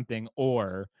something,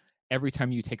 or every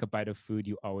time you take a bite of food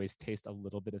you always taste a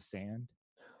little bit of sand.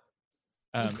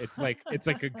 It's like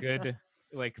a good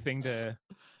like thing to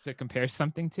compare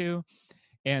something to.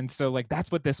 And so like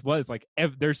that's what this was like.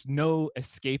 There's no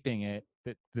escaping it,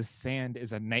 that the sand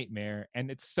is a nightmare,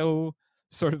 and it's so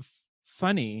sort of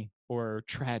funny or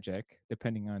tragic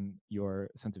depending on your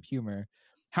sense of humor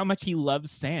how much he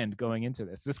loves sand going into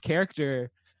this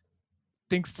character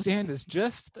thinks sand is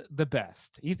just the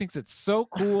best. He thinks it's so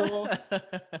cool.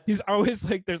 He's always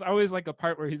like, there's always like a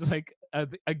part where he's like,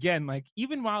 again, like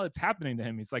even while it's happening to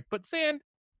him, he's like, but sand,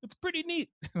 it's pretty neat.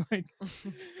 Like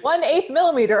 1/8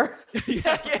 millimeter.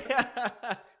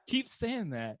 Yeah. Keep saying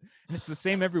that. And it's the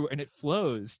same everywhere, and it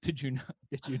flows. Did you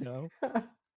know?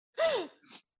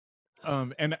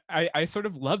 And I sort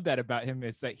of love that about him,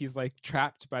 is that he's like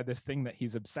trapped by this thing that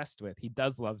he's obsessed with. He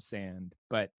does love sand,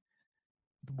 but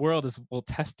the world will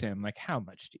test him. Like, how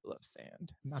much do you love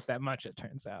sand? Not that much, it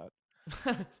turns out.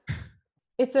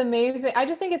 It's amazing. I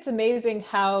just think it's amazing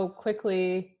how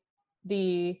quickly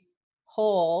the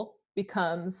whole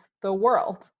becomes the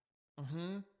world.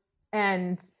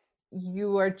 And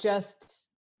you are just,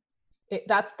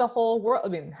 that's the whole world. I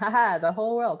mean, the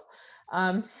whole world.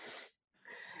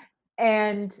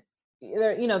 And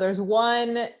there, you know, there's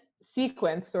one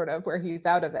sequence sort of where he's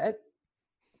out of it,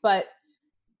 but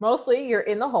mostly you're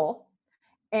in the hole.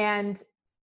 And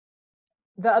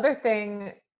the other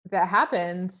thing that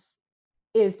happens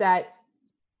is that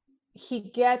he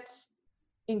gets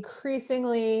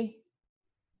increasingly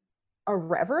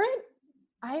irreverent.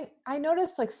 I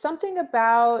noticed like something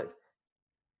about,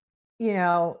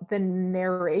 the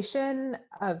narration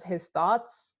of his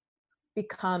thoughts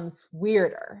becomes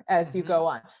weirder as you go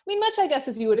on. I mean, much, I guess,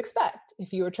 as you would expect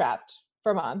if you were trapped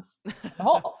for months in a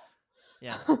hole.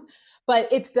 Yeah. But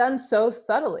it's done so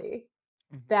subtly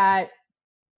that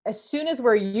as soon as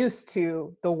we're used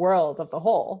to the world of the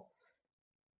hole,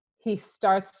 he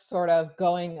starts sort of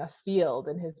going afield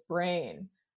in his brain,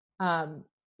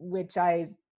 which I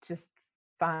just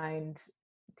find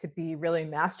to be really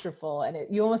masterful. And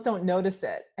you almost don't notice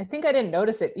it. I think I didn't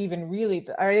notice it even really,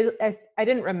 or I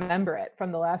didn't remember it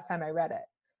from the last time I read it.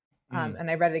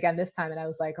 And I read it again this time and I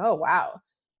was like, oh, wow.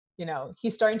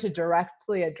 He's starting to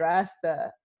directly address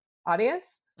the audience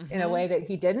in a way that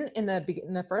he didn't in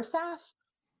the first half.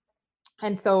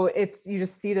 And so you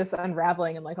just see this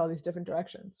unraveling in like all these different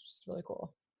directions, which is really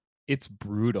cool. It's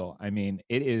brutal. I mean,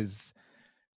 it is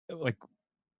like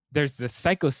there's this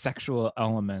psychosexual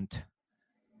element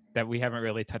that we haven't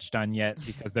really touched on yet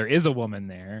because there is a woman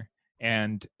there.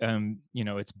 And,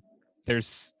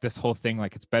 there's this whole thing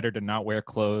like it's better to not wear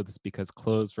clothes because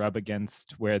clothes rub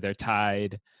against where they're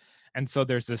tied. And so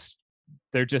they're just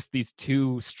these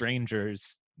two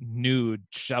strangers nude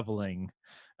shoveling,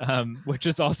 which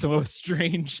is also a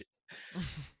strange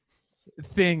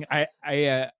thing. I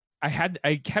had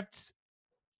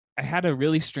a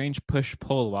really strange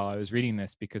push-pull while I was reading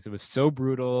this because it was so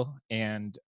brutal,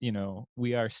 and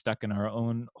we are stuck in our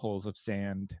own holes of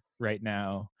sand right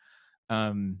now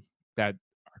that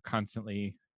are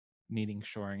constantly needing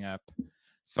shoring up.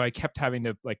 So I kept having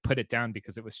to like put it down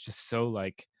because it was just so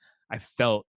like I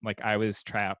felt like I was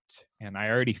trapped, and I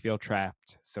already feel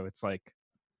trapped. So it's like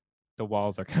the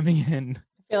walls are coming in.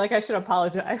 I feel like I should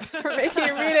apologize for making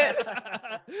you read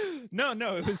it. No,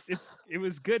 it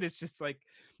was good. It's just like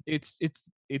it's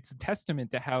a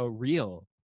testament to how real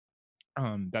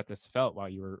that this felt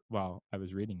while I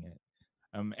was reading it.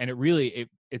 And it really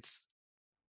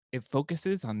it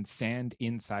focuses on sand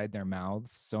inside their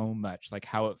mouths so much, like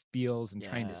how it feels and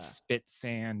trying to spit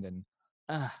sand and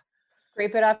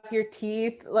scrape it off your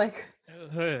teeth, like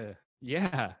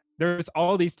yeah. There's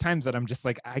all these times that I'm just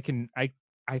like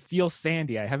I feel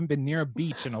sandy. I haven't been near a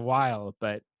beach in a while,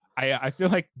 but I feel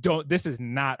like this is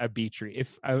not a beach read.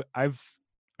 If I've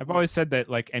always said that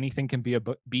like anything can be a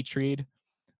beach read.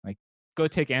 Like go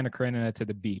take Anna Karenina to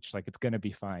the beach, like it's gonna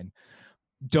be fine.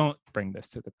 Don't bring this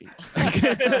to the beach.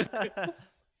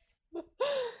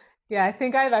 Yeah, I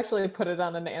think I've actually put it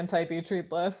on an anti-beach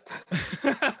read list.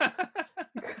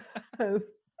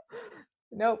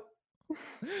 Nope.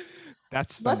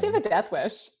 That's funny. Unless you have a death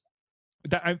wish.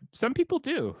 Some people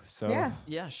do. So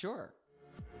yeah, sure.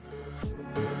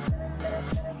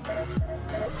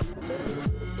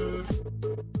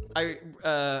 I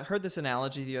heard this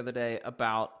analogy the other day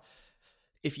about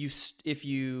if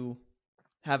you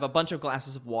have a bunch of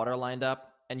glasses of water lined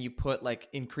up and you put like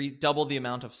double the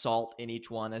amount of salt in each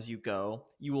one as you go,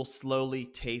 you will slowly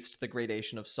taste the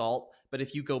gradation of salt. But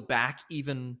if you go back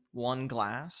even one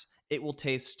glass, it will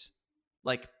taste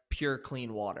like pure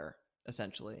clean water,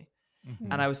 essentially.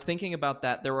 Mm-hmm. And I was thinking about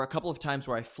that. There were a couple of times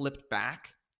where I flipped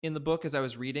back in the book as I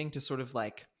was reading to sort of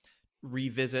like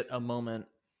revisit a moment.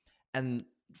 And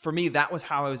for me, that was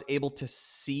how I was able to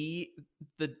see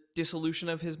the dissolution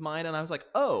of his mind. And I was like,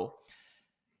 oh,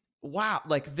 wow,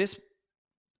 like this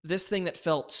thing that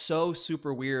felt so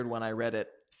super weird when I read it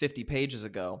 50 pages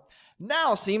ago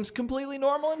now seems completely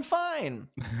normal and fine.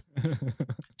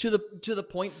 to the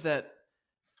point that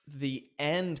the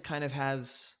end kind of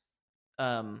has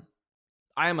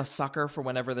I am a sucker for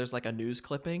whenever there's like a news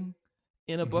clipping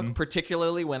in a book,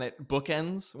 particularly when it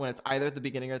bookends, when it's either at the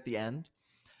beginning or at the end.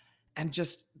 And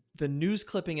just the news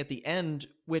clipping at the end,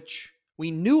 which we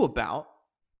knew about,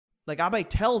 like Abe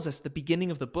tells us at the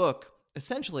beginning of the book,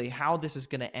 essentially how this is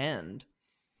going to end.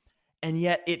 And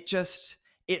yet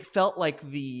it felt like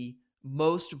the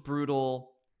most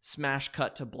brutal smash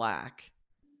cut to black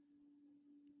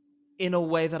in a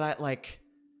way that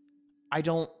I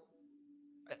don't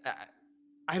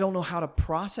know how to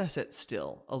process it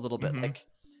still a little bit. Like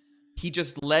he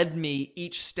just led me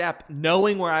each step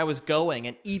knowing where I was going.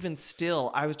 And even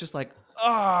still, I was just like,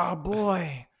 oh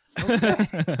boy. Okay.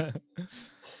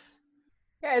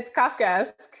 Yeah, it's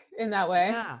Kafkaesque in that way.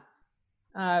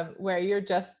 Yeah. Where you're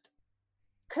just,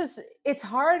 because it's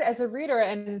hard as a reader,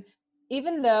 and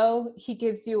even though he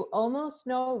gives you almost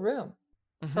no room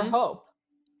for hope,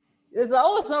 there's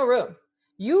almost no room.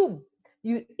 You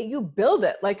build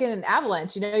it like in an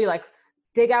avalanche. You like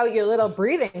dig out your little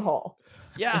breathing hole.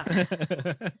 Yeah.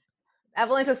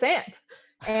 Avalanche of sand,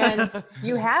 and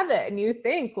you have it, and you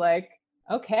think like,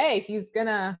 okay,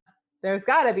 there's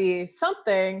got to be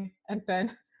something, and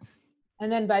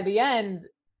then by the end,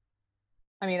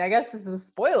 I mean, I guess this is a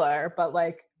spoiler, but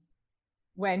like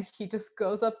when he just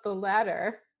goes up the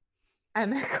ladder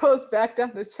and then goes back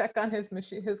down to check on his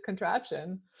machine, his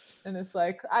contraption, and it's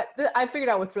like I figured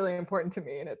out what's really important to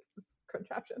me, and it's this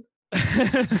contraption,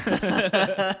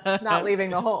 not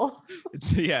leaving the hole.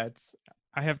 It's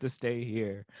I have to stay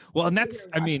here. Well, and that's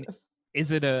I mean,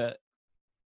 is it a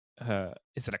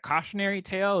cautionary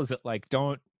tale? Is it like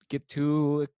don't get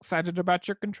too excited about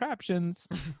your contraptions,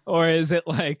 or is it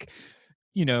like,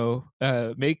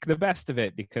 make the best of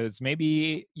it because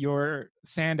maybe your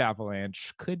sand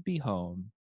avalanche could be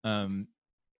home? I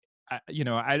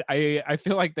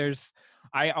feel like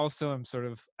I also am sort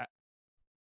of,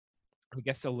 I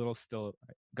guess, a little still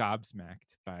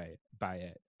gobsmacked by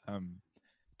it.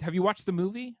 Have you watched the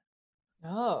movie?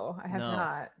 No, I have No.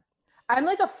 not. I'm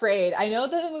like afraid. I know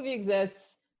that the movie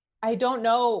exists. I don't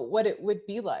know what it would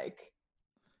be like.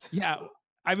 Yeah.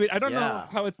 I mean, I don't know Yeah.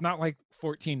 how it's not like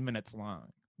 14 minutes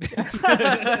long.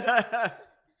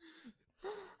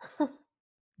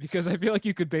 Because I feel like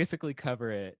you could basically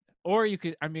cover it. Or you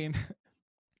could, I mean,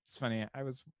 it's funny. I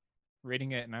was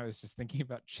reading it and I was just thinking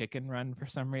about Chicken Run for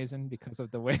some reason because of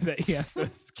the way that he has to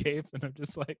escape. And I'm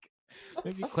just like,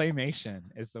 maybe claymation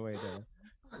is the way to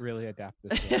really adapt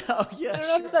this book. Oh, yeah, I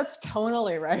don't know if that's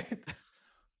tonally right.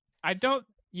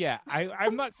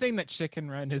 I'm not saying that Chicken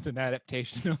Run is an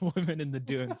adaptation of Women in the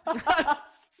Dunes,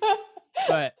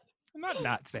 but I'm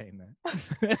not saying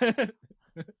that.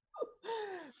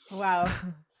 Wow.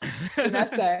 An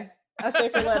essay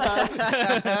for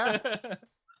Lipa.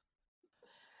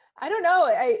 I don't know.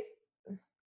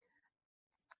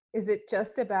 Is it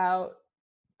just about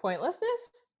pointlessness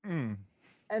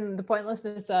and the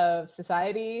pointlessness of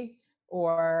society,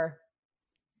 or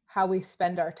how we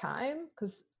spend our time?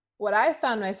 Because what I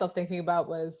found myself thinking about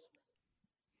was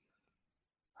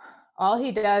all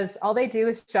they do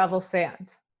is shovel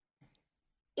sand.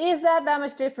 Is that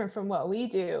much different from what we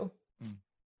do?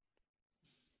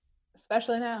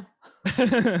 Especially now.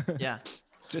 Yeah.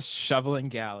 Just shoveling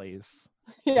galleys.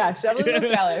 Yeah, shoveling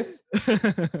those galleys.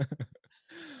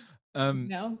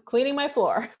 Cleaning my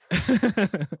floor.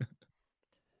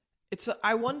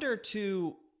 I wonder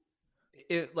too,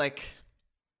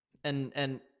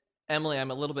 and Emily,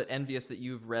 I'm a little bit envious that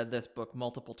you've read this book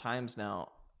multiple times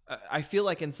now. I feel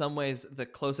like in some ways the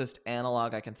closest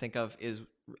analog I can think of is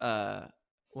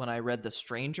when I read The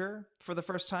Stranger for the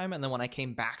first time, and then when I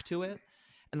came back to it.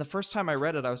 And the first time I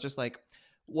read it, I was just like,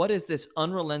 what is this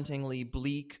unrelentingly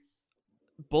bleak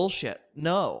bullshit?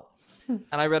 No. And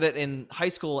I read it in high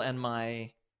school, and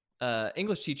my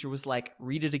English teacher was like,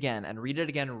 read it again and read it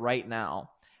again right now.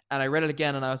 And I read it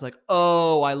again and I was like,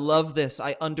 oh, I love this.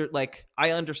 I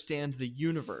understand the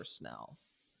universe now.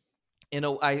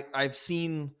 I've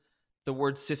seen the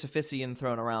word Sisyphusian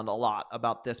thrown around a lot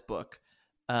about this book.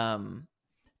 And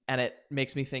it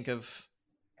makes me think of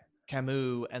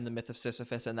Camus and the myth of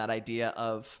Sisyphus, and that idea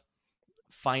of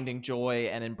finding joy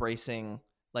and embracing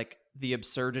like the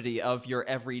absurdity of your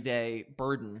everyday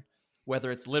burden,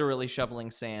 whether it's literally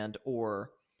shoveling sand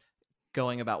or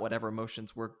going about whatever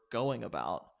emotions we're going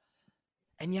about.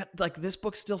 And yet, like, this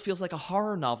book still feels like a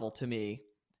horror novel to me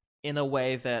in a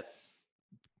way that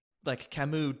like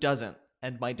Camus doesn't,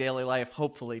 and my daily life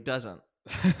hopefully doesn't.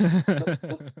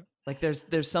 Like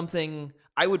there's something,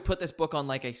 I would put this book on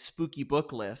like a spooky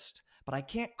book list, but I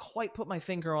can't quite put my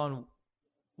finger on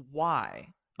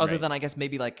why, other than I guess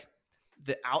maybe like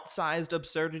the outsized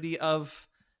absurdity of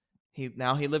he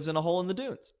lives in a hole in the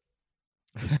dunes.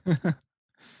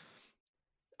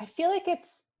 I feel like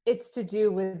it's to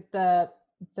do with the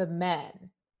men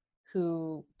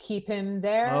who keep him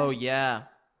there. Oh yeah.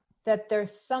 That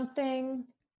there's something,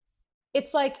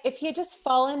 it's like if he had just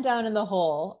fallen down in the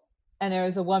hole and there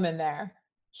was a woman there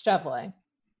shoveling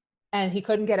and he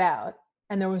couldn't get out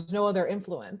and there was no other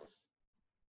influence,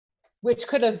 which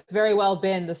could have very well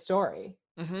been the story.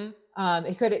 Mm-hmm.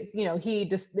 It could, he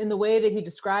just, in the way that he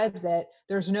describes it,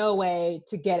 there's no way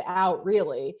to get out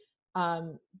really.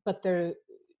 So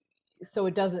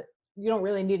it doesn't, you don't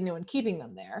really need anyone keeping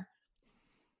them there.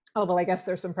 Although I guess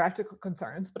there's some practical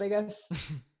concerns, but I guess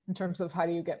in terms of how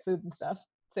do you get food and stuff,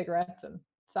 cigarettes and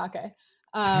sake.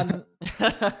 But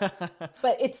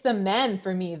it's the men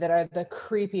for me that are the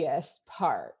creepiest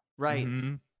part. Right.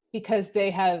 Mm-hmm. Because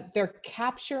they're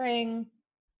capturing,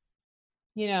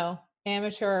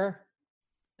 amateur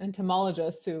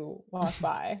entomologists who walk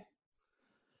by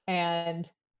and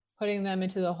putting them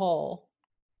into the hole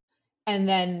and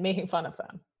then making fun of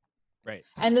them. Right.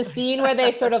 And the scene where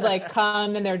they sort of like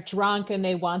come and they're drunk and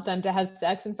they want them to have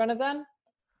sex in front of them.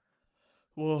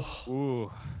 Whoa.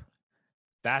 Ooh.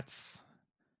 That's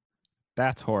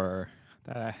horror.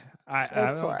 That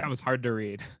was hard to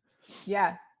read.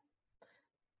 Yeah.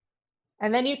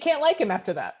 And then you can't like him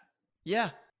after that. Yeah.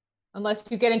 Unless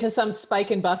you get into some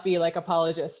Spike and Buffy like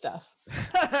apologist stuff.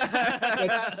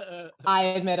 Which I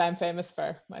admit I'm famous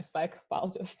for my Spike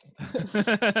apologist.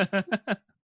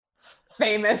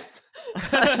 Famous.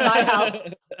 My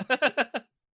house.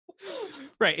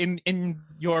 Right, in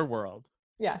your world.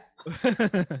 Yeah.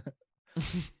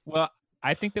 Well,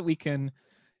 I think that we can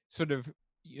sort of,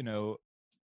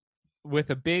 with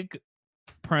a big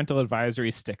parental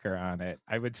advisory sticker on it,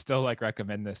 I would still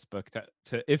recommend this book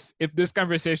to if this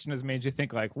conversation has made you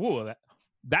think whoa,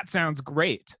 that sounds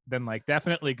great, then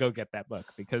definitely go get that book,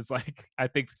 because I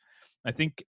think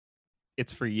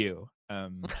it's for you.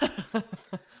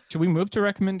 Should we move to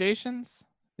recommendations?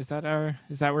 Is that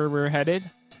where we're headed?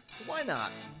 Why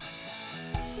not?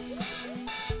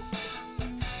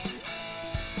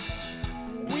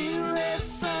 We read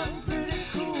some pretty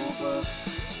cool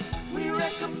books. We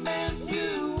recommend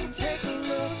you take a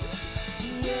look.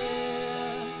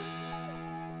 Yeah.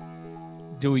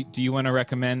 Do you want to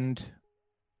recommend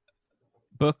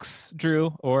books,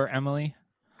 Drew or Emily?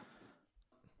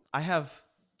 I have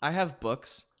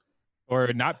books.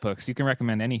 Or not books. You can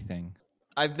recommend anything.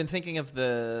 I've been thinking of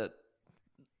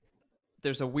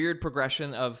there's a weird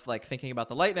progression of thinking about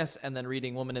the lightness and then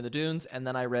reading Woman in the Dunes, and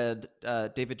then I read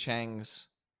David Chang's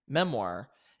memoir,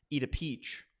 Eat a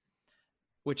Peach,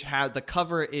 which had the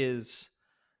cover is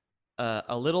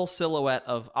a little silhouette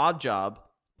of Oddjob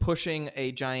pushing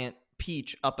a giant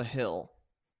peach up a hill,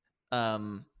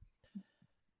 and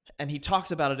he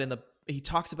talks about it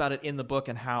in the book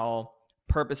and how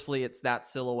purposefully it's that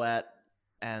silhouette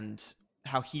and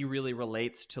how he really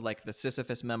relates to the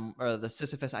Sisyphus or the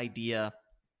Sisyphus idea.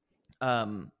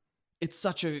 It's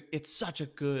such a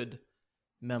good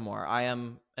memoir. I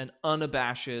am an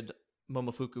unabashed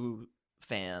Momofuku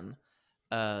fan.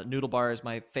 Noodle Bar is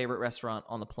my favorite restaurant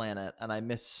on the planet, and I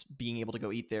miss being able to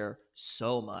go eat there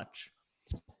so much.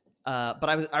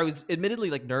 But I was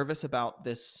admittedly nervous about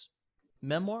this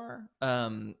memoir.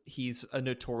 He's a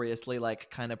notoriously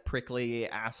kind of prickly,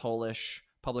 asshole-ish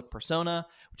public persona,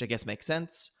 which I guess makes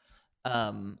sense.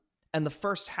 And the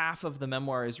first half of the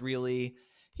memoir is really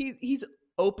he's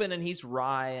open and he's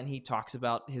wry, and he talks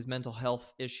about his mental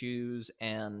health issues,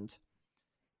 and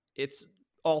it's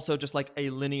also just a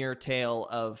linear tale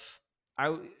of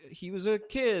he was a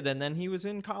kid, and then he was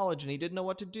in college and he didn't know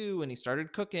what to do, and he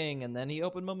started cooking, and then he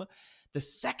opened Momo. The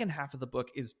second half of the book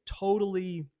is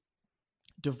totally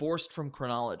divorced from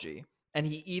chronology, and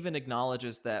he even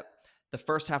acknowledges that the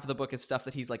first half of the book is stuff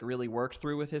that he's really worked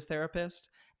through with his therapist,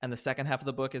 and the second half of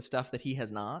the book is stuff that he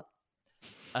has not.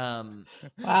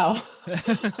 Wow.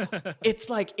 It's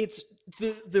it's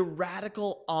the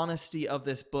radical honesty of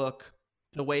this book,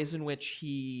 the ways in which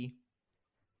he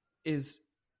is,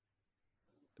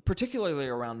 particularly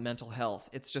around mental health.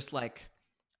 It's just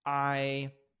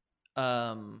I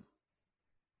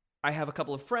have a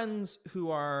couple of friends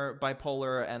who are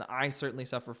bipolar, and I certainly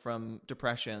suffer from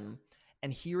depression.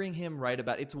 And hearing him write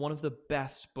about it's one of the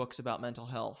best books about mental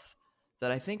health that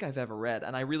I think I've ever read.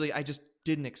 And I just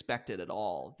didn't expect it at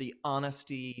all. The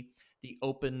honesty, the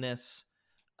openness,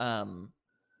 the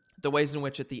ways in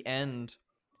which at the end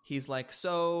he's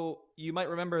so you might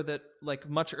remember that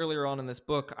much earlier on in this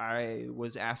book, I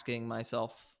was asking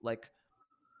myself,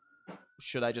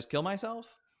 should I just kill myself?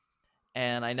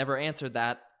 And I never answered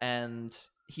that. And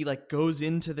he goes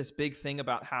into this big thing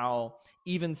about how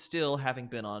even still, having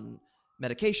been on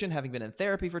medication, having been in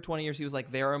therapy for 20 years, he was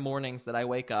there are mornings that I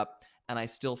wake up and I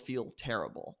still feel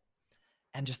terrible.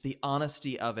 And just the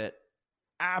honesty of it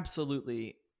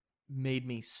absolutely made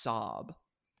me sob.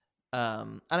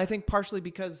 And I think partially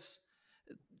because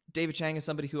David Chang is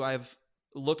somebody who I've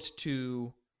looked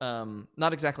to,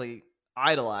 not exactly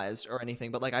idolized or anything,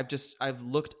 but I've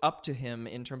looked up to him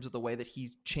in terms of the way that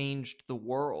he changed the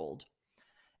world.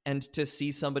 And to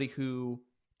see somebody who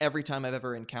every time I've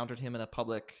ever encountered him in a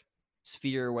public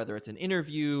sphere, whether it's an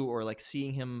interview or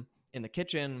seeing him in the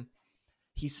kitchen,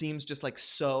 he seems just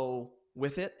so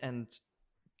with it and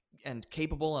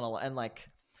capable and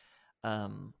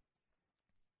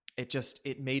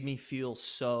it made me feel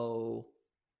so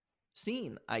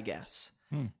seen, I guess.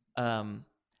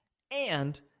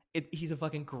 And he's a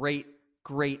fucking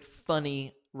great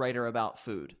funny writer about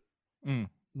food.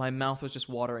 My mouth was just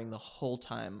watering the whole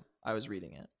time I was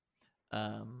reading it.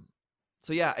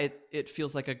 So yeah, it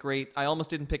feels like a great. I almost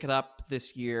didn't pick it up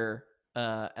this year,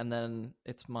 and then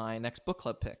it's my next book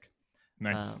club pick.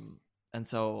 Nice. And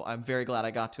so I'm very glad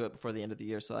I got to it before the end of the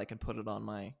year, so I can put it on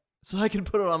my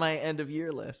end of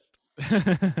year list.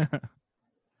 Mm.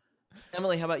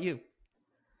 Emily, how about you?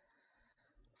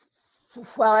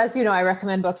 Well, as you know, I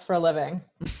recommend books for a living.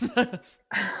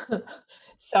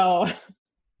 So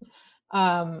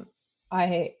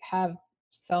I have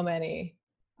so many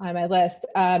on my list.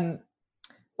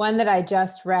 One that I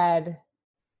just read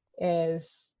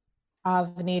is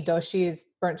Avni Doshi's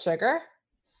Burnt Sugar,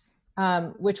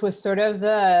 which was sort of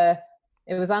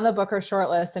it was on the Booker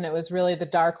shortlist, and it was really the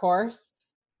dark horse.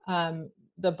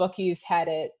 The bookies had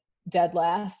it dead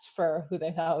last for who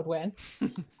they thought would win.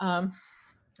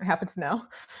 I happen to know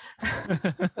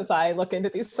as I look into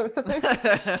these sorts of things.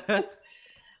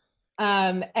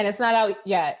 And it's not out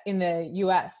yet in the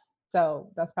US,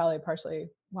 so that's probably partially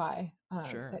why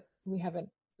Sure.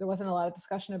 there wasn't a lot of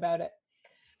discussion about it.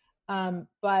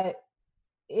 But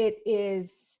it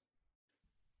is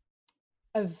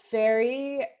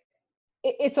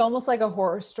it's almost like a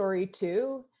horror story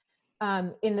too,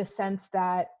 in the sense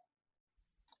that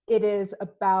it is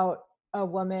about a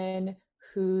woman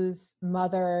whose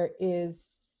mother is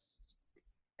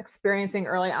experiencing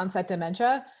early onset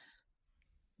dementia.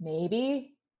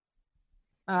 Maybe.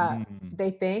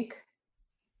 They think.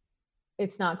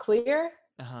 It's not clear.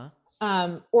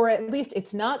 Or at least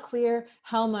it's not clear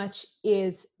how much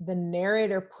is the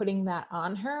narrator putting that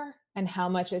on her and how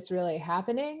much it's really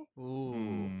happening.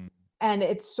 Ooh. And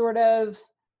it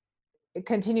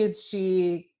continues.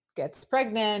 She gets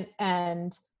pregnant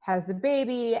and has a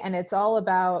baby, and it's all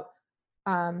about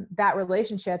that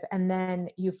relationship. And then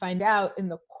you find out in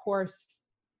the course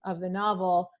of the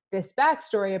novel this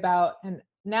backstory about, and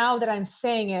now that I'm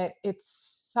saying it,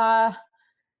 I'm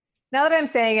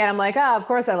like, of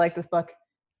course I like this book.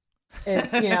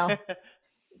 You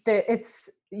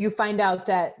find out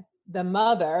that the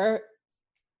mother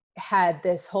had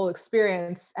this whole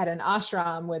experience at an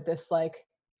ashram with this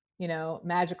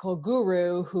magical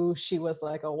guru who she was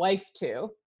like a wife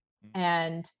to.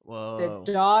 And the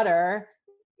daughter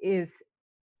is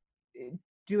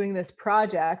doing this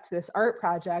art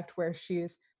project where she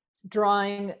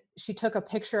took a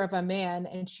picture of a man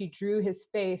and she drew his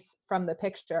face from the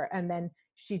picture, and then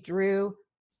she drew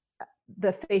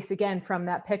the face again from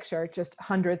that picture just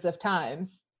hundreds of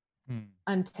times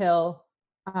until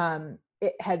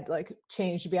it had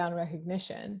changed beyond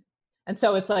recognition. And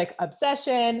so it's like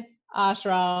obsession,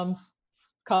 ashrams,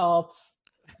 cults,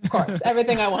 of course,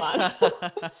 everything I want.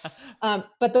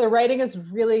 But the writing is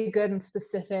really good and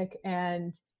specific,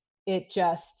 and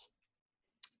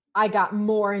I got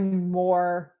more and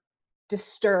more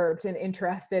disturbed and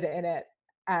interested in it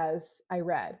as I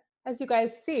read. As you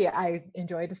guys see, I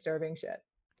enjoy disturbing shit.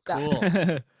 So.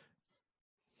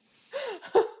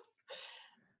 Cool.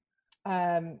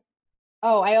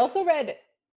 I also read,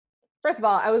 first of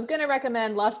all, I was going to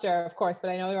recommend Luster, of course, but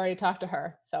I know we already talked to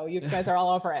her, so you guys are all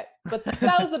over it. But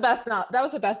that was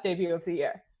the best debut of the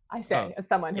year, I say, as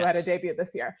someone who had a debut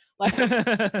this year.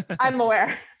 I'm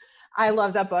aware. I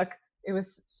love that book. It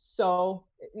was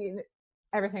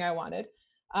everything I wanted.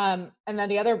 And then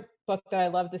the other book that I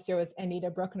loved this year was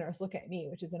Anita Bruckner's Look at Me,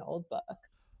 which is an old book.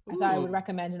 I thought I would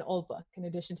recommend an old book in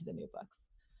addition to the new books.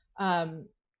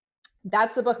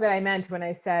 That's the book that I meant when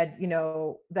I said,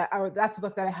 that's the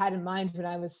book that I had in mind when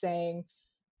I was saying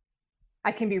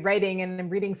I can be writing and I'm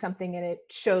reading something and it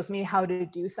shows me how to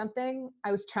do something.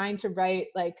 I was trying to write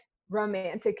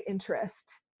romantic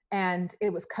interest, and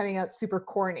it was coming out super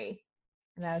corny.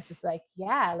 And I was just like,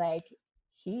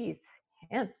 he's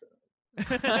handsome.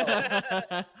 So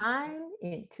I'm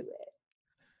into it.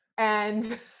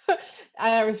 And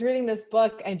I was reading this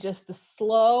book, and just the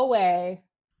slow way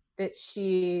that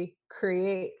she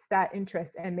creates that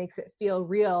interest and makes it feel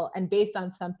real and based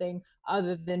on something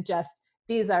other than just,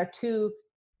 these are two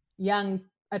young,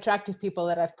 attractive people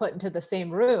that I've put into the same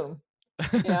room,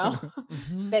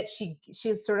 that she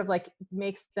sort of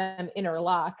makes them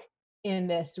interlock in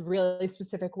this really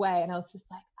specific way. And I was just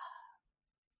like,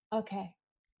 okay,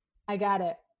 I got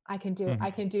it. I can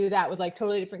do that with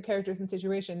totally different characters and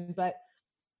situations. But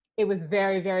it was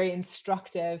very, very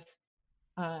instructive,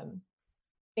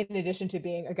 in addition to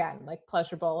being, again,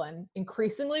 pleasurable and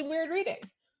increasingly weird reading.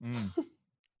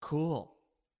 Cool.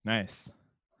 Nice.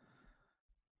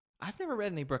 I've never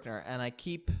read any Bruckner, and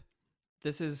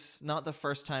this is not the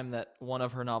first time that one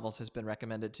of her novels has been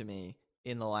recommended to me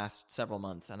in the last several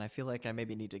months, and I feel like I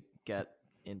maybe need to get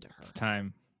into her. It's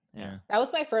time. Yeah. That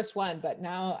was my first one, but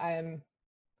now I'm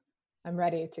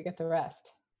ready to get the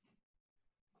rest.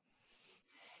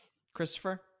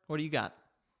 Christopher, what do you got?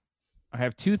 I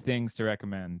have two things to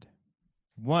recommend.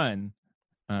 One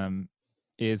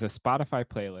is a Spotify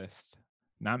playlist,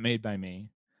 not made by me,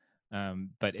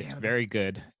 but it's very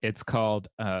good. It's called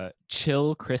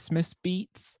Chill Christmas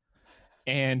Beats.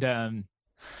 And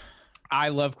I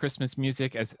love Christmas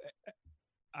music.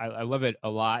 I love it a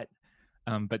lot.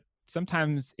 But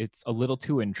sometimes it's a little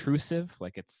too intrusive,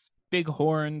 like it's big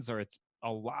horns or it's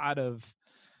a lot of,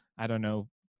 I don't know,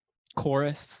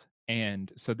 chorus.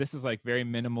 And so this is like very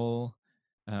minimal,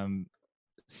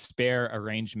 spare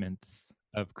arrangements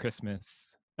of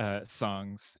Christmas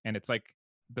songs. And it's like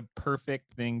the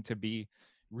perfect thing to be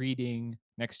reading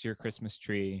next to your Christmas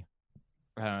tree,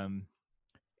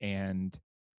 and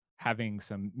having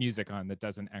some music on that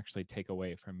doesn't actually take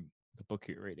away from the book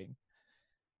you're reading.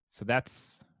 So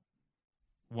that's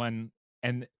one.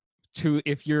 And two,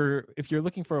 if you're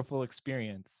looking for a full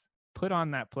experience, put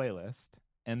on that playlist.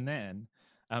 And then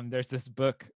there's this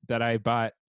book that I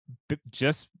bought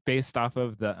just based off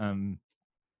of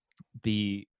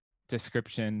the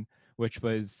description, which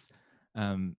was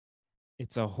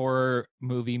it's a horror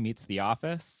movie meets The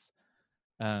Office,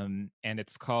 and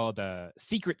it's called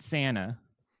Secret Santa.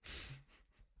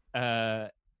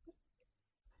 The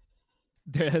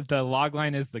log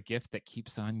line is the gift that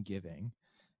keeps on giving,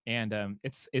 and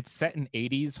it's set in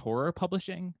 80s horror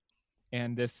publishing,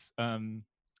 and this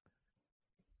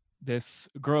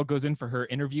girl goes in for her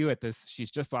interview at this. She's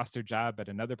just lost her job at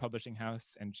another publishing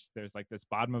house, and there's like this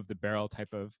bottom of the barrel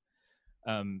type of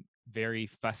very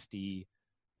fusty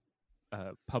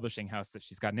publishing house that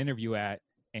she's got an interview at.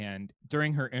 And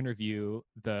during her interview,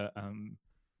 the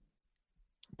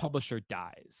publisher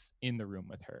dies in the room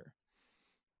with her,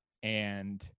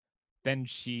 and then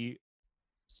she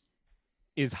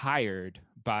is hired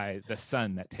by the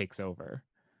son that takes over.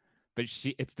 But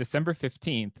it's December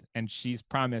 15th, and she's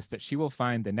promised that she will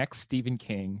find the next Stephen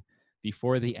King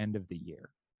before the end of the year.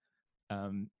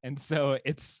 And so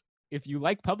if you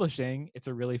like publishing, it's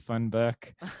a really fun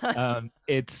book.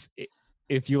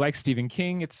 If you like Stephen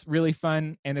King, it's really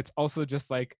fun. And it's also just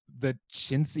like the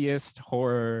chintziest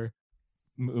horror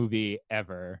movie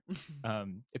ever.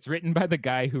 It's written by the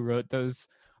guy who wrote those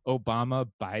Obama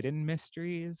Biden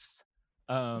mysteries.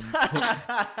 Cool.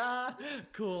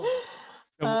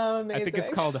 I think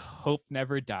it's called Hope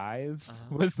Never Dies.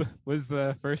 Was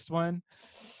the first one.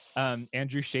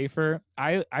 Andrew Schaefer.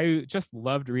 I just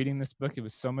loved reading this book. It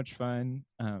was so much fun.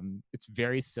 It's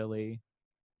very silly,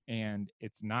 and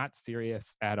it's not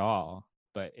serious at all,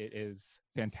 but it is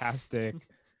fantastic.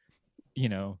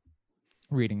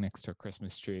 Reading next to a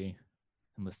Christmas tree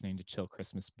and listening to chill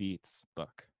Christmas beats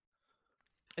book.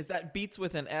 Is that beats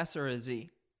with an S or a Z?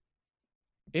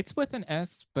 It's with an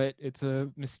S, but it's a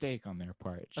mistake on their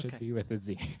part. It should be with a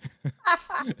Z.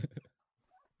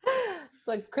 It's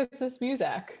like Christmas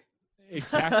music.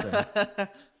 Exactly.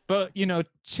 But,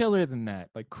 chiller than that,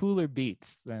 like cooler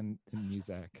beats than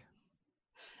music.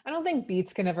 I don't think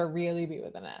beats can ever really be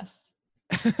with an S.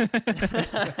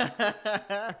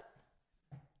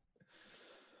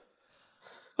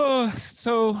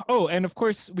 And of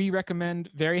course, we recommend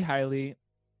very highly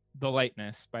The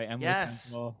Lightness by Emily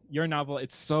Temple. Your novel,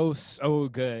 it's so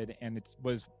good, and it's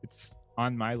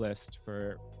on my list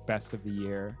for best of the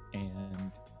year,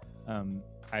 and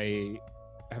I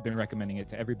have been recommending it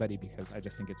to everybody because I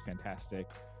just think it's fantastic.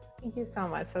 Thank you so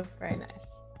much. That's very nice.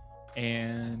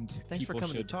 And thanks for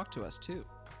coming to talk to us too.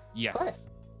 Yes.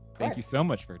 Thank you so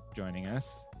much for joining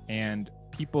us. And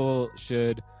people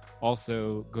should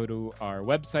also go to our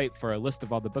website for a list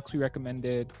of all the books we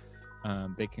recommended.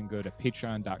 They can go to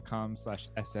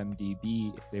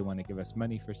patreon.com/smdb if they want to give us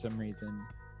money for some reason.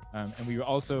 And we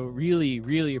also really,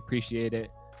 really appreciate it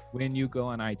when you go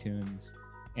on iTunes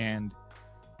and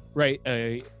write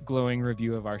a glowing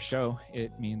review of our show.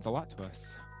 It means a lot to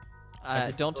us.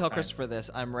 Don't tell Christopher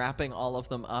this. I'm wrapping all of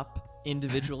them up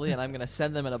individually, and I'm going to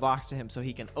send them in a box to him so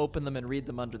he can open them and read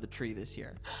them under the tree this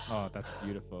year. Oh, that's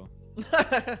beautiful.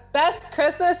 Best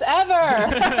Christmas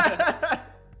ever.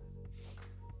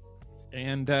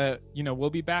 And, we'll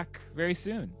be back very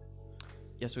soon.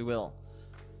 Yes, we will.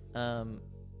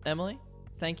 Emily,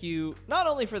 thank you not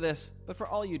only for this, but for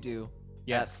all you do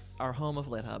at our home of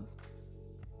Lit Hub.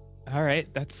 All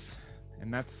right. That's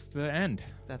the end.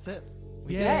 That's it.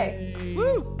 Yay.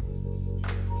 Woo!